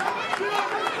tonight.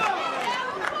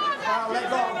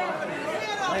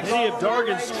 Many of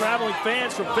Dargan's traveling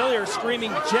fans from Philly are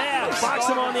screaming jab, box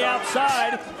him on the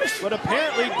outside, but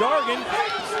apparently Dargan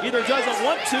either doesn't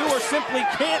want to or simply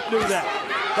can't do that.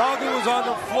 Dargan was on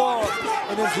the floor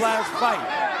in his last fight.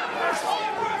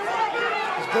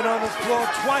 He's been on the floor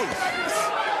twice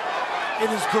in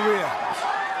his career.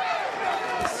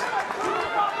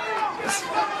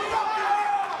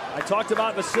 I talked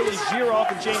about Vasily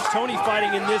Girov and James Toney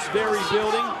fighting in this very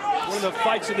building. One of the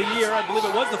fights of the year. I believe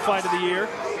it was the fight of the year.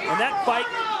 And that fight,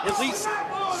 at least,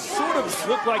 sort of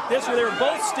looked like this, where they were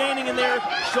both standing in there,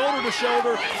 shoulder to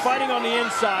shoulder, fighting on the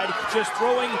inside, just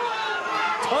throwing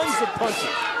tons of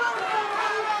punches.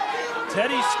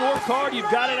 Teddy's scorecard,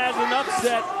 you've got it as an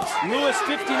upset. Lewis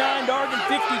 59, Dargan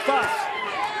 55.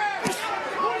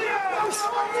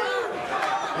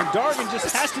 And Dargan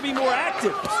just has to be more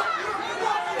active.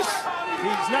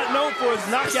 He's not known for his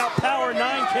knockout power, 9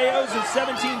 KOs in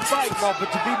 17 fights. Well, but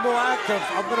to be more active,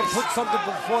 I'm going to put something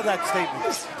before that statement.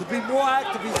 To be more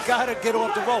active, he's got to get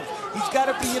off the ropes. He's got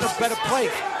to be in a better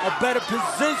place, a better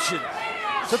position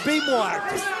to be more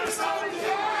active.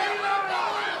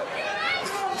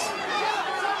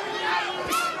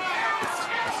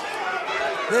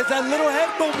 There's that little head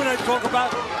movement I talk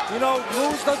about. You know,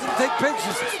 Lewis doesn't take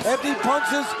pictures. After he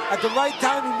punches, at the right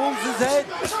time, he moves his head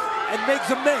and makes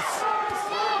a miss.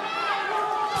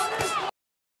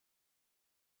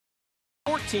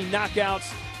 14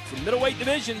 knockouts. It's the middleweight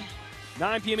division,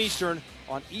 9 p.m. Eastern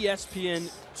on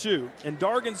ESPN2. And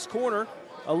Dargan's corner,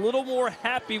 a little more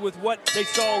happy with what they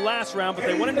saw last round, but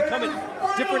they want him to come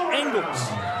at different angles.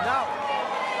 No.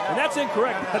 And that's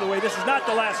incorrect, by the way. This is not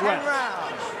the last 10 round.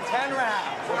 rounds. 10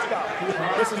 rounds. Let's go.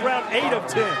 This is round 8 of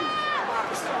 10.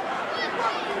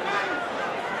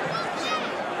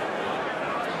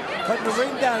 Cutting the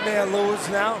ring down there, Lewis,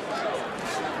 now.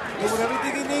 Doing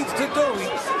everything he needs to do.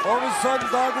 All of a sudden,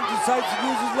 Dargan decides to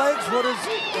use his legs. What does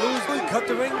Lewis do? He cut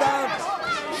the ring down,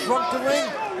 shrunk the ring,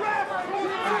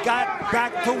 and got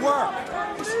back to work.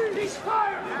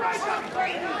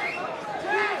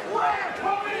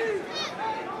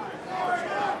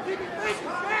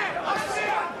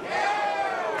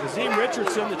 Nazim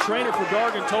Richardson, the trainer for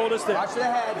Dargan, told us that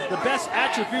the best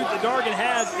attribute that Dargan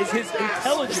has is his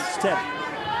intelligence, Teddy.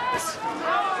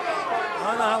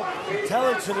 I don't know how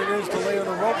intelligent it is to lay on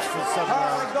the ropes for 7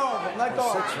 rounds,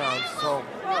 or 6 rounds. So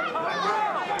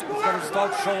he's going to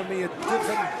start showing me a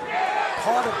different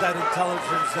part of that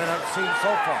intelligence than I've seen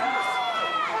so far.